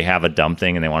 If they have a dumb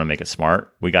thing and they want to make it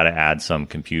smart, we got to add some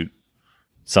compute,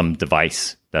 some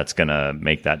device that's going to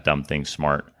make that dumb thing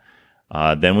smart.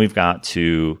 Then we've got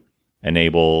to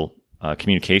enable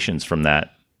communications from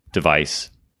that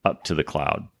device up to the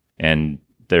cloud. And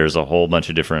there's a whole bunch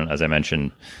of different, as I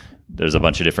mentioned, there's a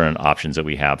bunch of different options that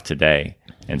we have today.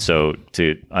 And so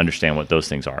to understand what those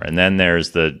things are. And then there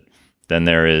is,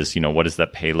 what is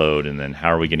that payload? And then how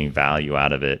are we getting value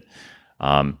out of it?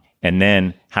 And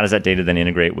then how does that data then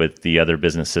integrate with the other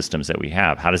business systems that we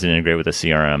have? How does it integrate with a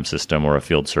CRM system or a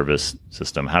field service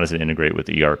system? How does it integrate with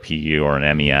ERP or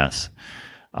an MES?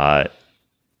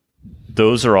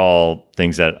 Those are all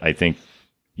things that I think,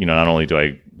 not only do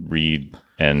I read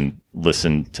and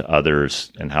listen to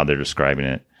others and how they're describing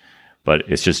it, but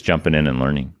it's just jumping in and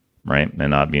learning, right?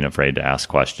 And not being afraid to ask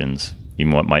questions,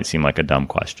 even what might seem like a dumb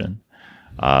question.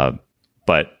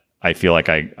 But I feel like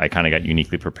I kind of got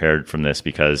uniquely prepared from this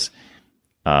because,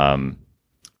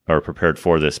 prepared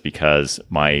for this because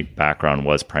my background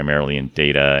was primarily in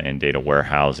data and data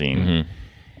warehousing. Mm-hmm.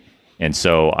 And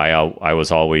so I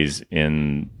was always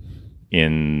in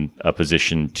a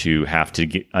position to have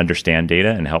to understand data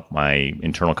and help my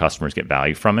internal customers get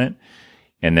value from it.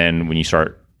 And then when you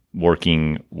start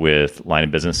working with line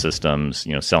of business systems,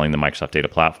 selling the Microsoft data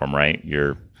platform, right?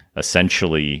 You're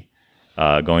essentially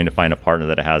going to find a partner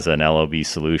that has an LOB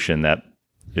solution that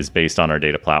is based on our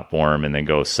data platform, and then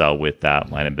go sell with that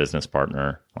line of business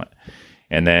partner.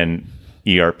 And then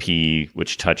ERP,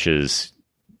 which touches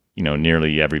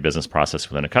nearly every business process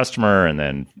within a customer, and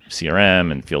then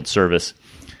CRM and field service.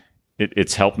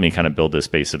 It's helped me kind of build this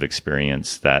base of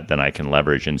experience that then I can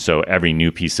leverage. And so every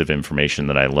new piece of information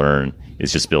that I learn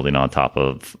is just building on top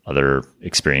of other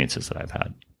experiences that I've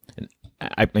had.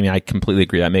 I completely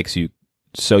agree. That makes you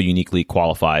so uniquely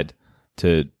qualified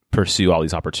to pursue all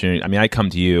these opportunities. I mean, I come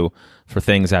to you for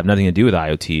things that have nothing to do with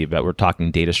IoT, but we're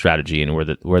talking data strategy and where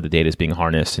the data is being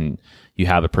harnessed, and you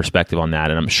have a perspective on that.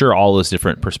 And I'm sure all those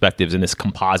different perspectives in this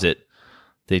composite,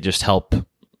 they just help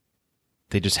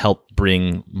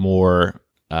bring more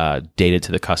data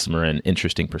to the customer and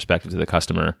interesting perspective to the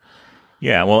customer.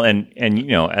 Yeah, well, and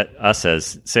us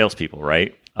as salespeople,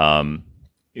 right?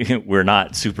 We're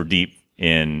not super deep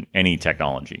in any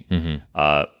technology,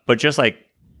 but just like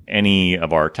any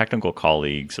of our technical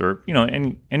colleagues, or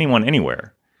anyone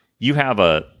anywhere,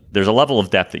 there's a level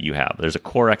of depth that you have. There's a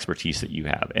core expertise that you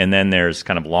have, and then there's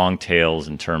kind of long tails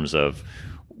in terms of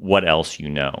what else you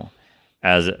know.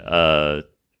 As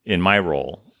in my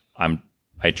role,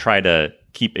 I try to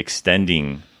keep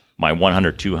extending my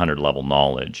 100, 200 level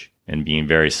knowledge and being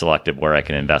very selective where I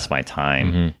can invest my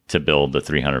time to build the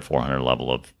 300, 400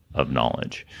 level of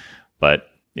knowledge. But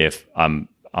if I'm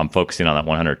focusing on that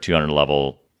 100, 200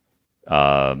 level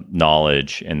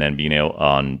knowledge, and then being able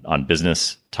on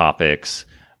business topics,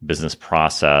 business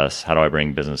process, how do I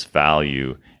bring business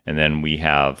value? And then we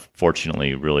have,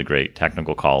 fortunately, really great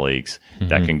technical colleagues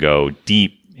that can go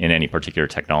deep in any particular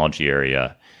technology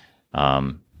area.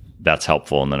 That's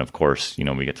helpful. And then, of course,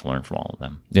 we get to learn from all of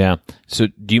them. Yeah. So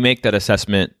do you make that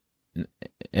assessment?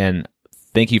 And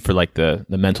thank you for like the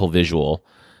mental visual.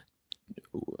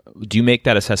 Do you make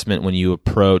that assessment when you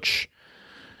approach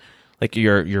like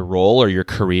your role or your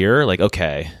career? Like,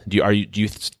 okay, do you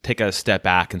take a step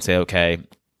back and say, okay,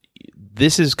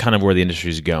 this is kind of where the industry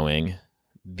is going.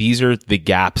 These are the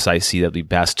gaps I see that would be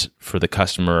best for the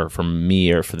customer, for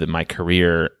me, or for my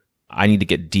career. I need to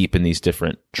get deep in these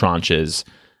different tranches.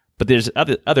 But there's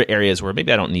other areas where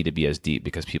maybe I don't need to be as deep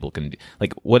because people can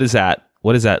like. What does that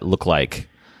look like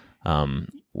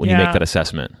when you make that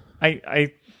assessment?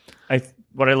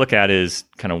 What I look at is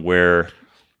kind of where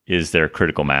is there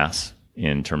critical mass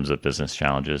in terms of business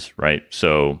challenges, right?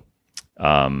 So,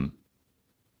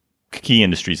 key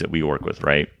industries that we work with,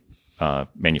 right?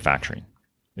 Manufacturing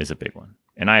is a big one,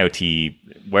 and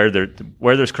IoT. Where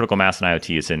there's critical mass in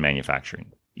IoT is in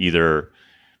manufacturing, either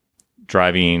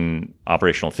driving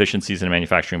operational efficiencies in a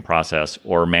manufacturing process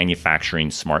or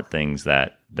manufacturing smart things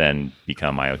that then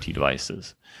become IoT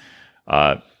devices.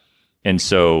 And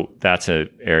so that's an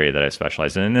area that I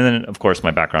specialize in. And then, of course,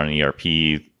 my background in ERP,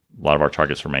 a lot of our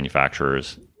targets were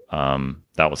manufacturers.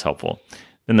 That was helpful.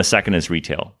 Then the second is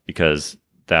retail, because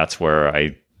that's where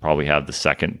I probably have the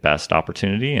second best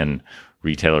opportunity, and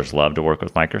retailers love to work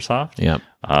with Microsoft. Yeah.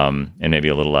 And maybe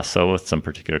a little less so with some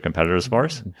particular competitors of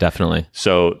ours. Definitely.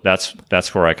 So that's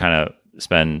where I kind of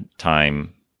spend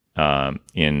time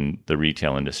in the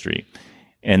retail industry.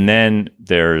 And then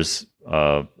there's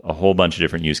a whole bunch of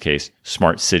different use cases.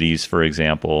 Smart cities, for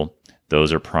example,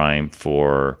 those are prime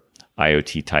for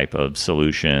IoT type of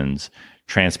solutions.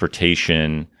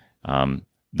 Transportation,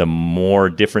 the more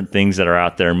different things that are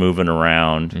out there moving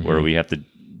around, where we have to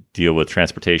deal with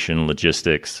transportation,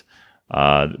 logistics,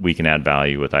 we can add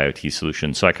value with IoT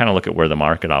solutions. So I kind of look at where the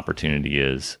market opportunity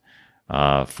is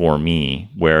for me,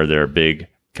 where there are big,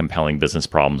 compelling business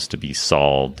problems to be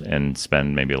solved, and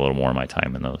spend maybe a little more of my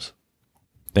time in those.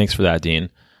 Thanks for that, Dean.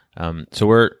 So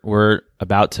we're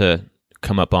about to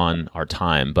come up on our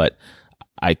time, but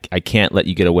I can't let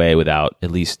you get away without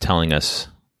at least telling us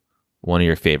one of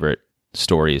your favorite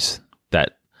stories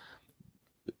that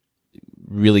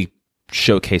really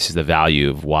showcases the value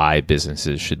of why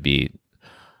businesses should be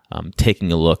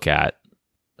taking a look at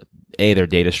their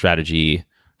data strategy,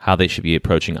 how they should be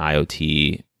approaching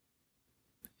IoT,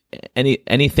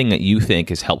 anything that you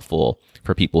think is helpful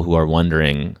for people who are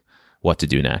wondering what to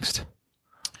do next.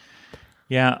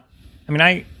 Yeah. I mean,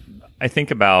 I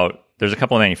think about, there's a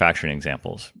couple of manufacturing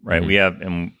examples, right? We have,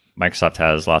 and Microsoft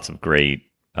has lots of great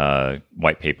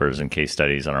white papers and case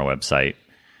studies on our website.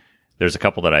 There's a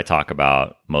couple that I talk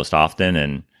about most often,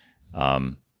 and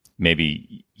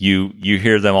maybe you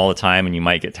hear them all the time and you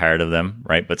might get tired of them,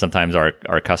 right? But sometimes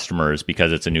our customers,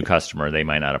 because it's a new customer, they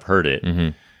might not have heard it.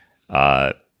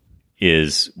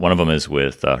 One of them is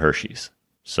with Hershey's.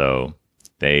 So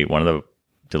one of the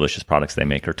delicious products they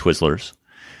make are Twizzlers.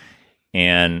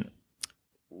 And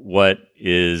what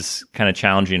is kind of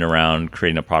challenging around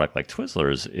creating a product like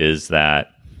Twizzlers is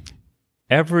that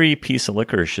every piece of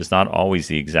licorice is not always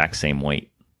the exact same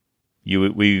weight.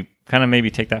 We kind of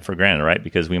maybe take that for granted, right?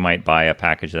 Because we might buy a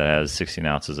package that has 16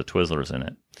 ounces of Twizzlers in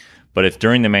it. But if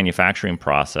during the manufacturing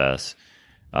process,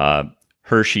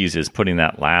 Hershey's is putting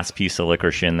that last piece of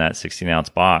licorice in that 16-ounce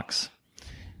box,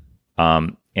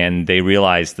 and they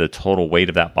realize the total weight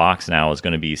of that box now is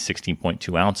going to be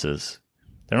 16.2 ounces,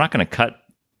 they're not going to cut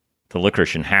the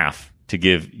licorice in half to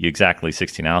give you exactly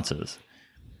 16 ounces.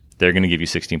 They're going to give you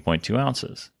 16.2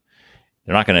 ounces.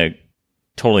 They're not going to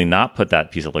totally not put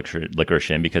that piece of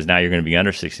licorice in, because now you're going to be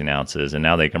under 16 ounces, and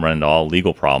now they can run into all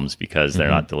legal problems because they're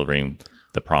not delivering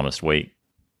the promised weight.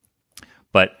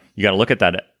 But you got to look at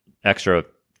that extra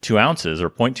 2 ounces or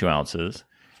 0.2 ounces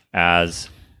as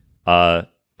a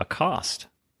cost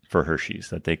for Hershey's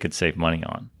that they could save money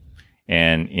on.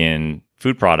 And in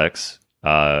food products,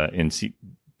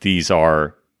 these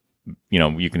are,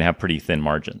 you can have pretty thin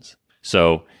margins.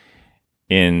 So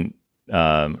in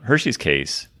Hershey's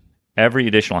case, every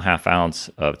additional half ounce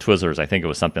of Twizzlers, I think it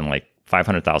was something like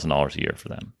 $500,000 a year for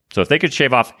them. So if they could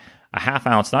shave off a half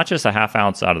ounce, not just a half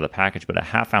ounce out of the package, but a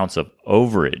half ounce of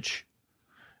overage,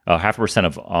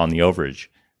 0.5% on the overage,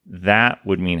 that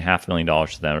would mean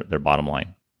 $500,000 to their bottom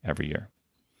line every year.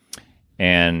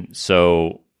 And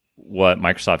so what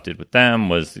Microsoft did with them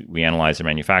was we analyzed their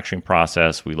manufacturing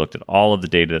process. We looked at all of the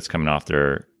data that's coming off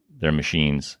their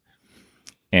machines,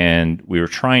 and we were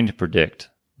trying to predict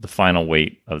the final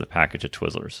weight of the package of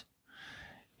Twizzlers.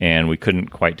 And we couldn't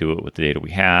quite do it with the data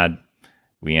we had.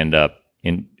 We end up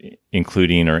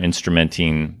including or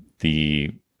instrumenting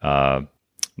the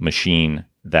machine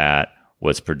that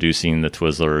was producing the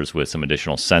Twizzlers with some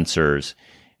additional sensors.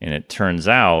 And it turns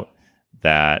out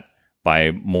that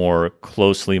by more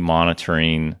closely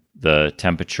monitoring the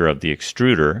temperature of the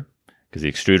extruder, because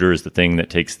the extruder is the thing that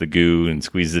takes the goo and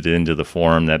squeezes it into the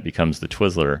form that becomes the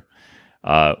Twizzler,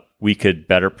 we could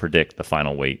better predict the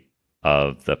final weight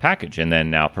of the package and then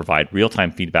now provide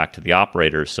real-time feedback to the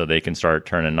operators so they can start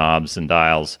turning knobs and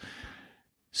dials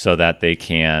so that they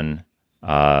can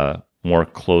more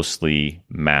closely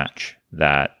match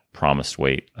that promised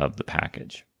weight of the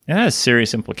package. And that has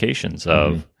serious implications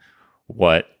of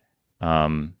what,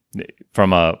 from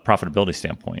a profitability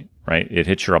standpoint, right? It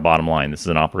hits your bottom line. This is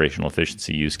an operational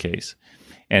efficiency use case.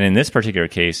 And in this particular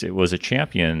case, it was a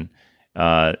champion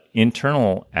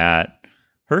internal at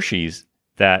Hershey's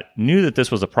that knew that this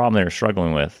was a problem they were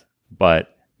struggling with,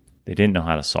 but they didn't know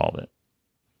how to solve it.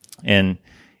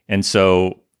 And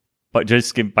so, but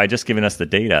by just giving us the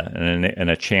data and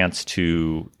a chance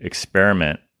to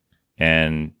experiment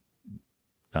and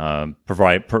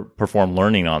perform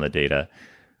learning on the data,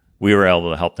 we were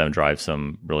able to help them drive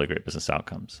some really great business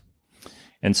outcomes.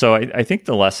 And so I think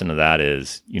the lesson of that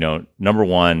is, number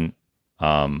one,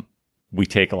 we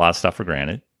take a lot of stuff for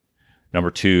granted. Number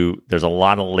two, there's a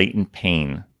lot of latent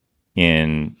pain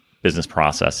in business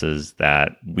processes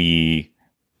that we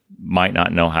might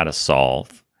not know how to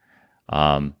solve.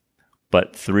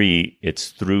 But three, it's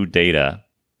through data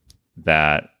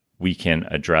that we can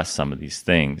address some of these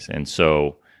things. And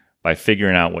so by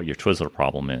figuring out what your Twizzler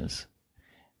problem is,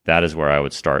 that is where I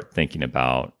would start thinking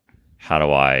about how do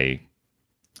I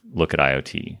look at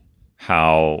IoT?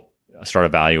 Start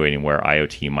evaluating where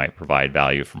IoT might provide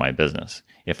value for my business.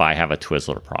 If I have a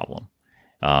Twizzler problem,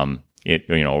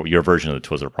 your version of the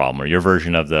Twizzler problem or your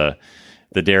version of the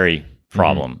dairy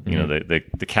problem,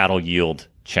 the cattle yield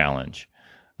challenge.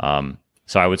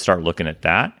 So I would start looking at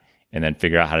that and then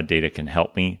figure out how the data can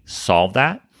help me solve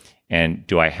that. And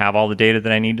do I have all the data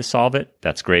that I need to solve it?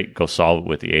 That's great. Go solve it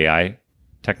with the AI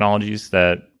technologies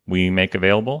that we make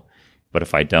available. But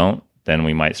if I don't, then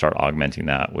we might start augmenting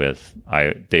that with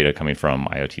data coming from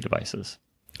IoT devices.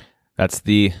 That's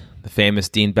the famous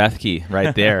Dean Bethke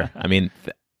right there. I mean,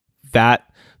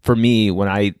 that for me, when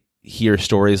I hear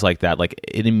stories like that, like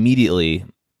it immediately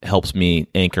helps me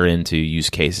anchor into use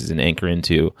cases and anchor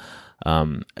into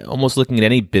almost looking at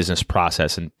any business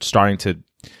process and starting to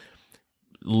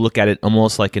look at it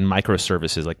almost like in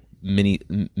microservices, like mini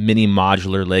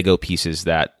modular Lego pieces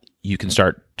that you can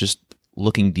start just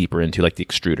looking deeper into, like the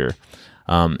extruder.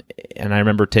 And I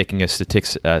remember taking a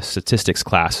statistics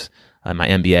class in my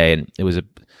MBA, and it was a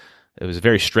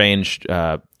very strange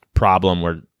problem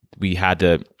where we had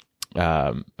to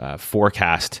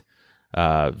forecast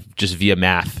just via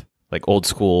math, like old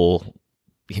school,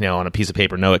 on a piece of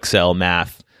paper, no Excel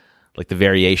math, like the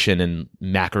variation in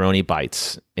macaroni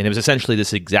bites. And it was essentially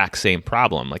this exact same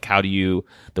problem. Like how do you,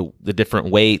 the different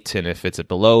weight, and if it's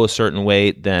below a certain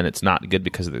weight, then it's not good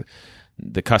because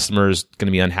the customer is going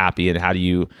to be unhappy. And how do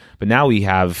you, but now we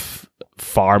have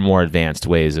far more advanced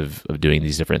ways of doing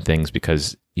these different things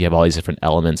because you have all these different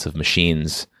elements of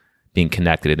machines being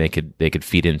connected, and they could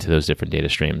feed into those different data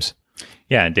streams.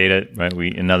 Yeah, and data, right?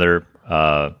 Another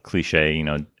cliche,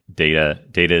 data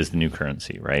is the new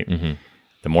currency, right? Mm-hmm.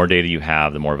 The more data you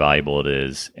have, the more valuable it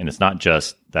is, and it's not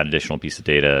just that additional piece of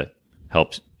data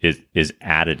is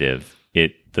additive.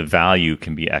 The value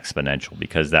can be exponential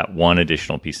because that one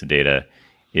additional piece of data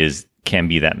can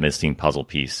be that missing puzzle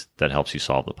piece that helps you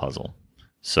solve the puzzle.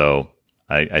 So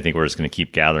I think we're just going to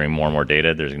keep gathering more and more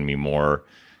data. There's going to be more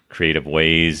creative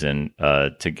ways and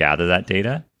to gather that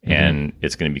data. Mm-hmm. And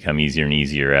it's going to become easier and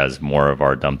easier as more of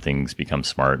our dumb things become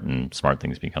smart and smart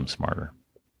things become smarter.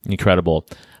 Incredible.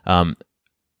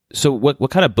 So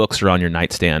what kind of books are on your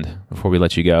nightstand before we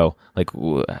let you go? Like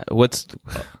what's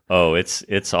Oh,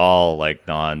 it's all like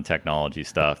non-technology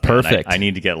stuff. Man. perfect? I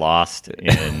need to get lost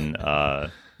in.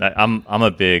 I'm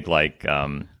a big like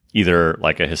either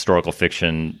like a historical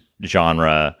fiction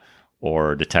genre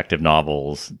or detective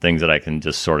novels, things that I can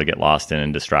just sort of get lost in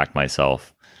and distract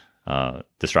myself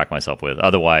with.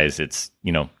 Otherwise, it's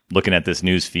looking at this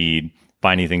news feed,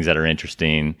 finding things that are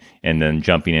interesting, and then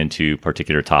jumping into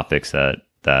particular topics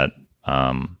that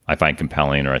I find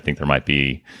compelling, or I think there might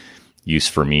be use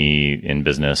for me in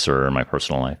business or in my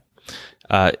personal life.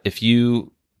 If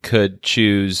you could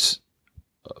choose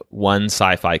one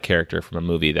sci-fi character from a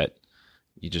movie that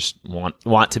you just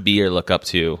want to be or look up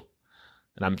to,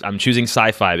 and I'm choosing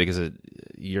sci-fi because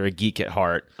you're a geek at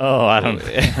heart. Oh, I don't.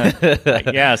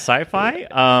 Yeah, sci-fi.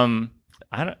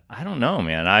 I don't know,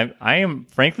 man. I am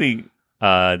frankly.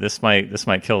 This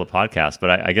might kill the podcast,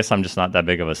 but I guess I'm just not that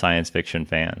big of a science fiction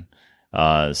fan.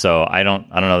 So I don't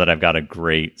know that I've got a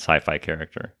great sci-fi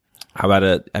character. How about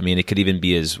it could even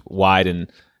be as wide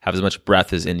and have as much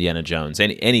breadth as Indiana Jones.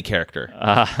 Any character.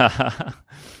 I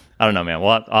don't know, man.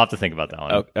 I'll have to think about that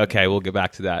one. Okay, we'll get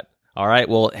back to that. All right.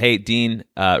 Well, hey, Dean,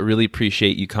 really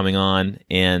appreciate you coming on.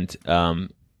 And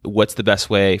what's the best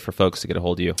way for folks to get a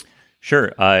hold of you?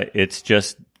 Sure. It's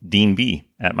just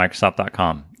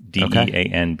deanb@microsoft.com.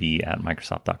 DEANB at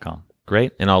Microsoft.com.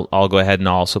 Great. And I'll go ahead and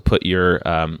I'll also put your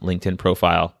LinkedIn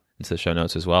profile into the show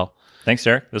notes as well. Thanks,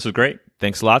 Derek. This was great.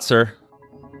 Thanks a lot, sir.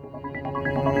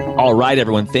 All right,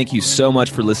 everyone. Thank you so much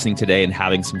for listening today and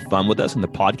having some fun with us on the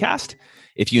podcast.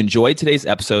 If you enjoyed today's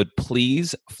episode,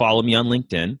 please follow me on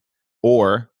LinkedIn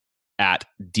or at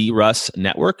DRUS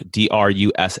Network,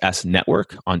 DRUSS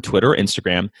Network on Twitter or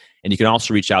Instagram. And you can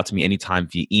also reach out to me anytime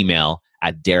via email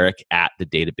at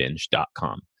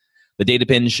derek@thedatabinge.com. The Data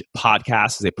Binge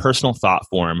podcast is a personal thought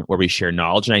forum where we share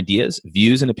knowledge and ideas.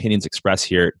 Views and opinions expressed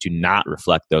here do not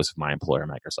reflect those of my employer,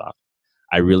 Microsoft.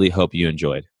 I really hope you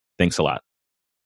enjoyed. Thanks a lot.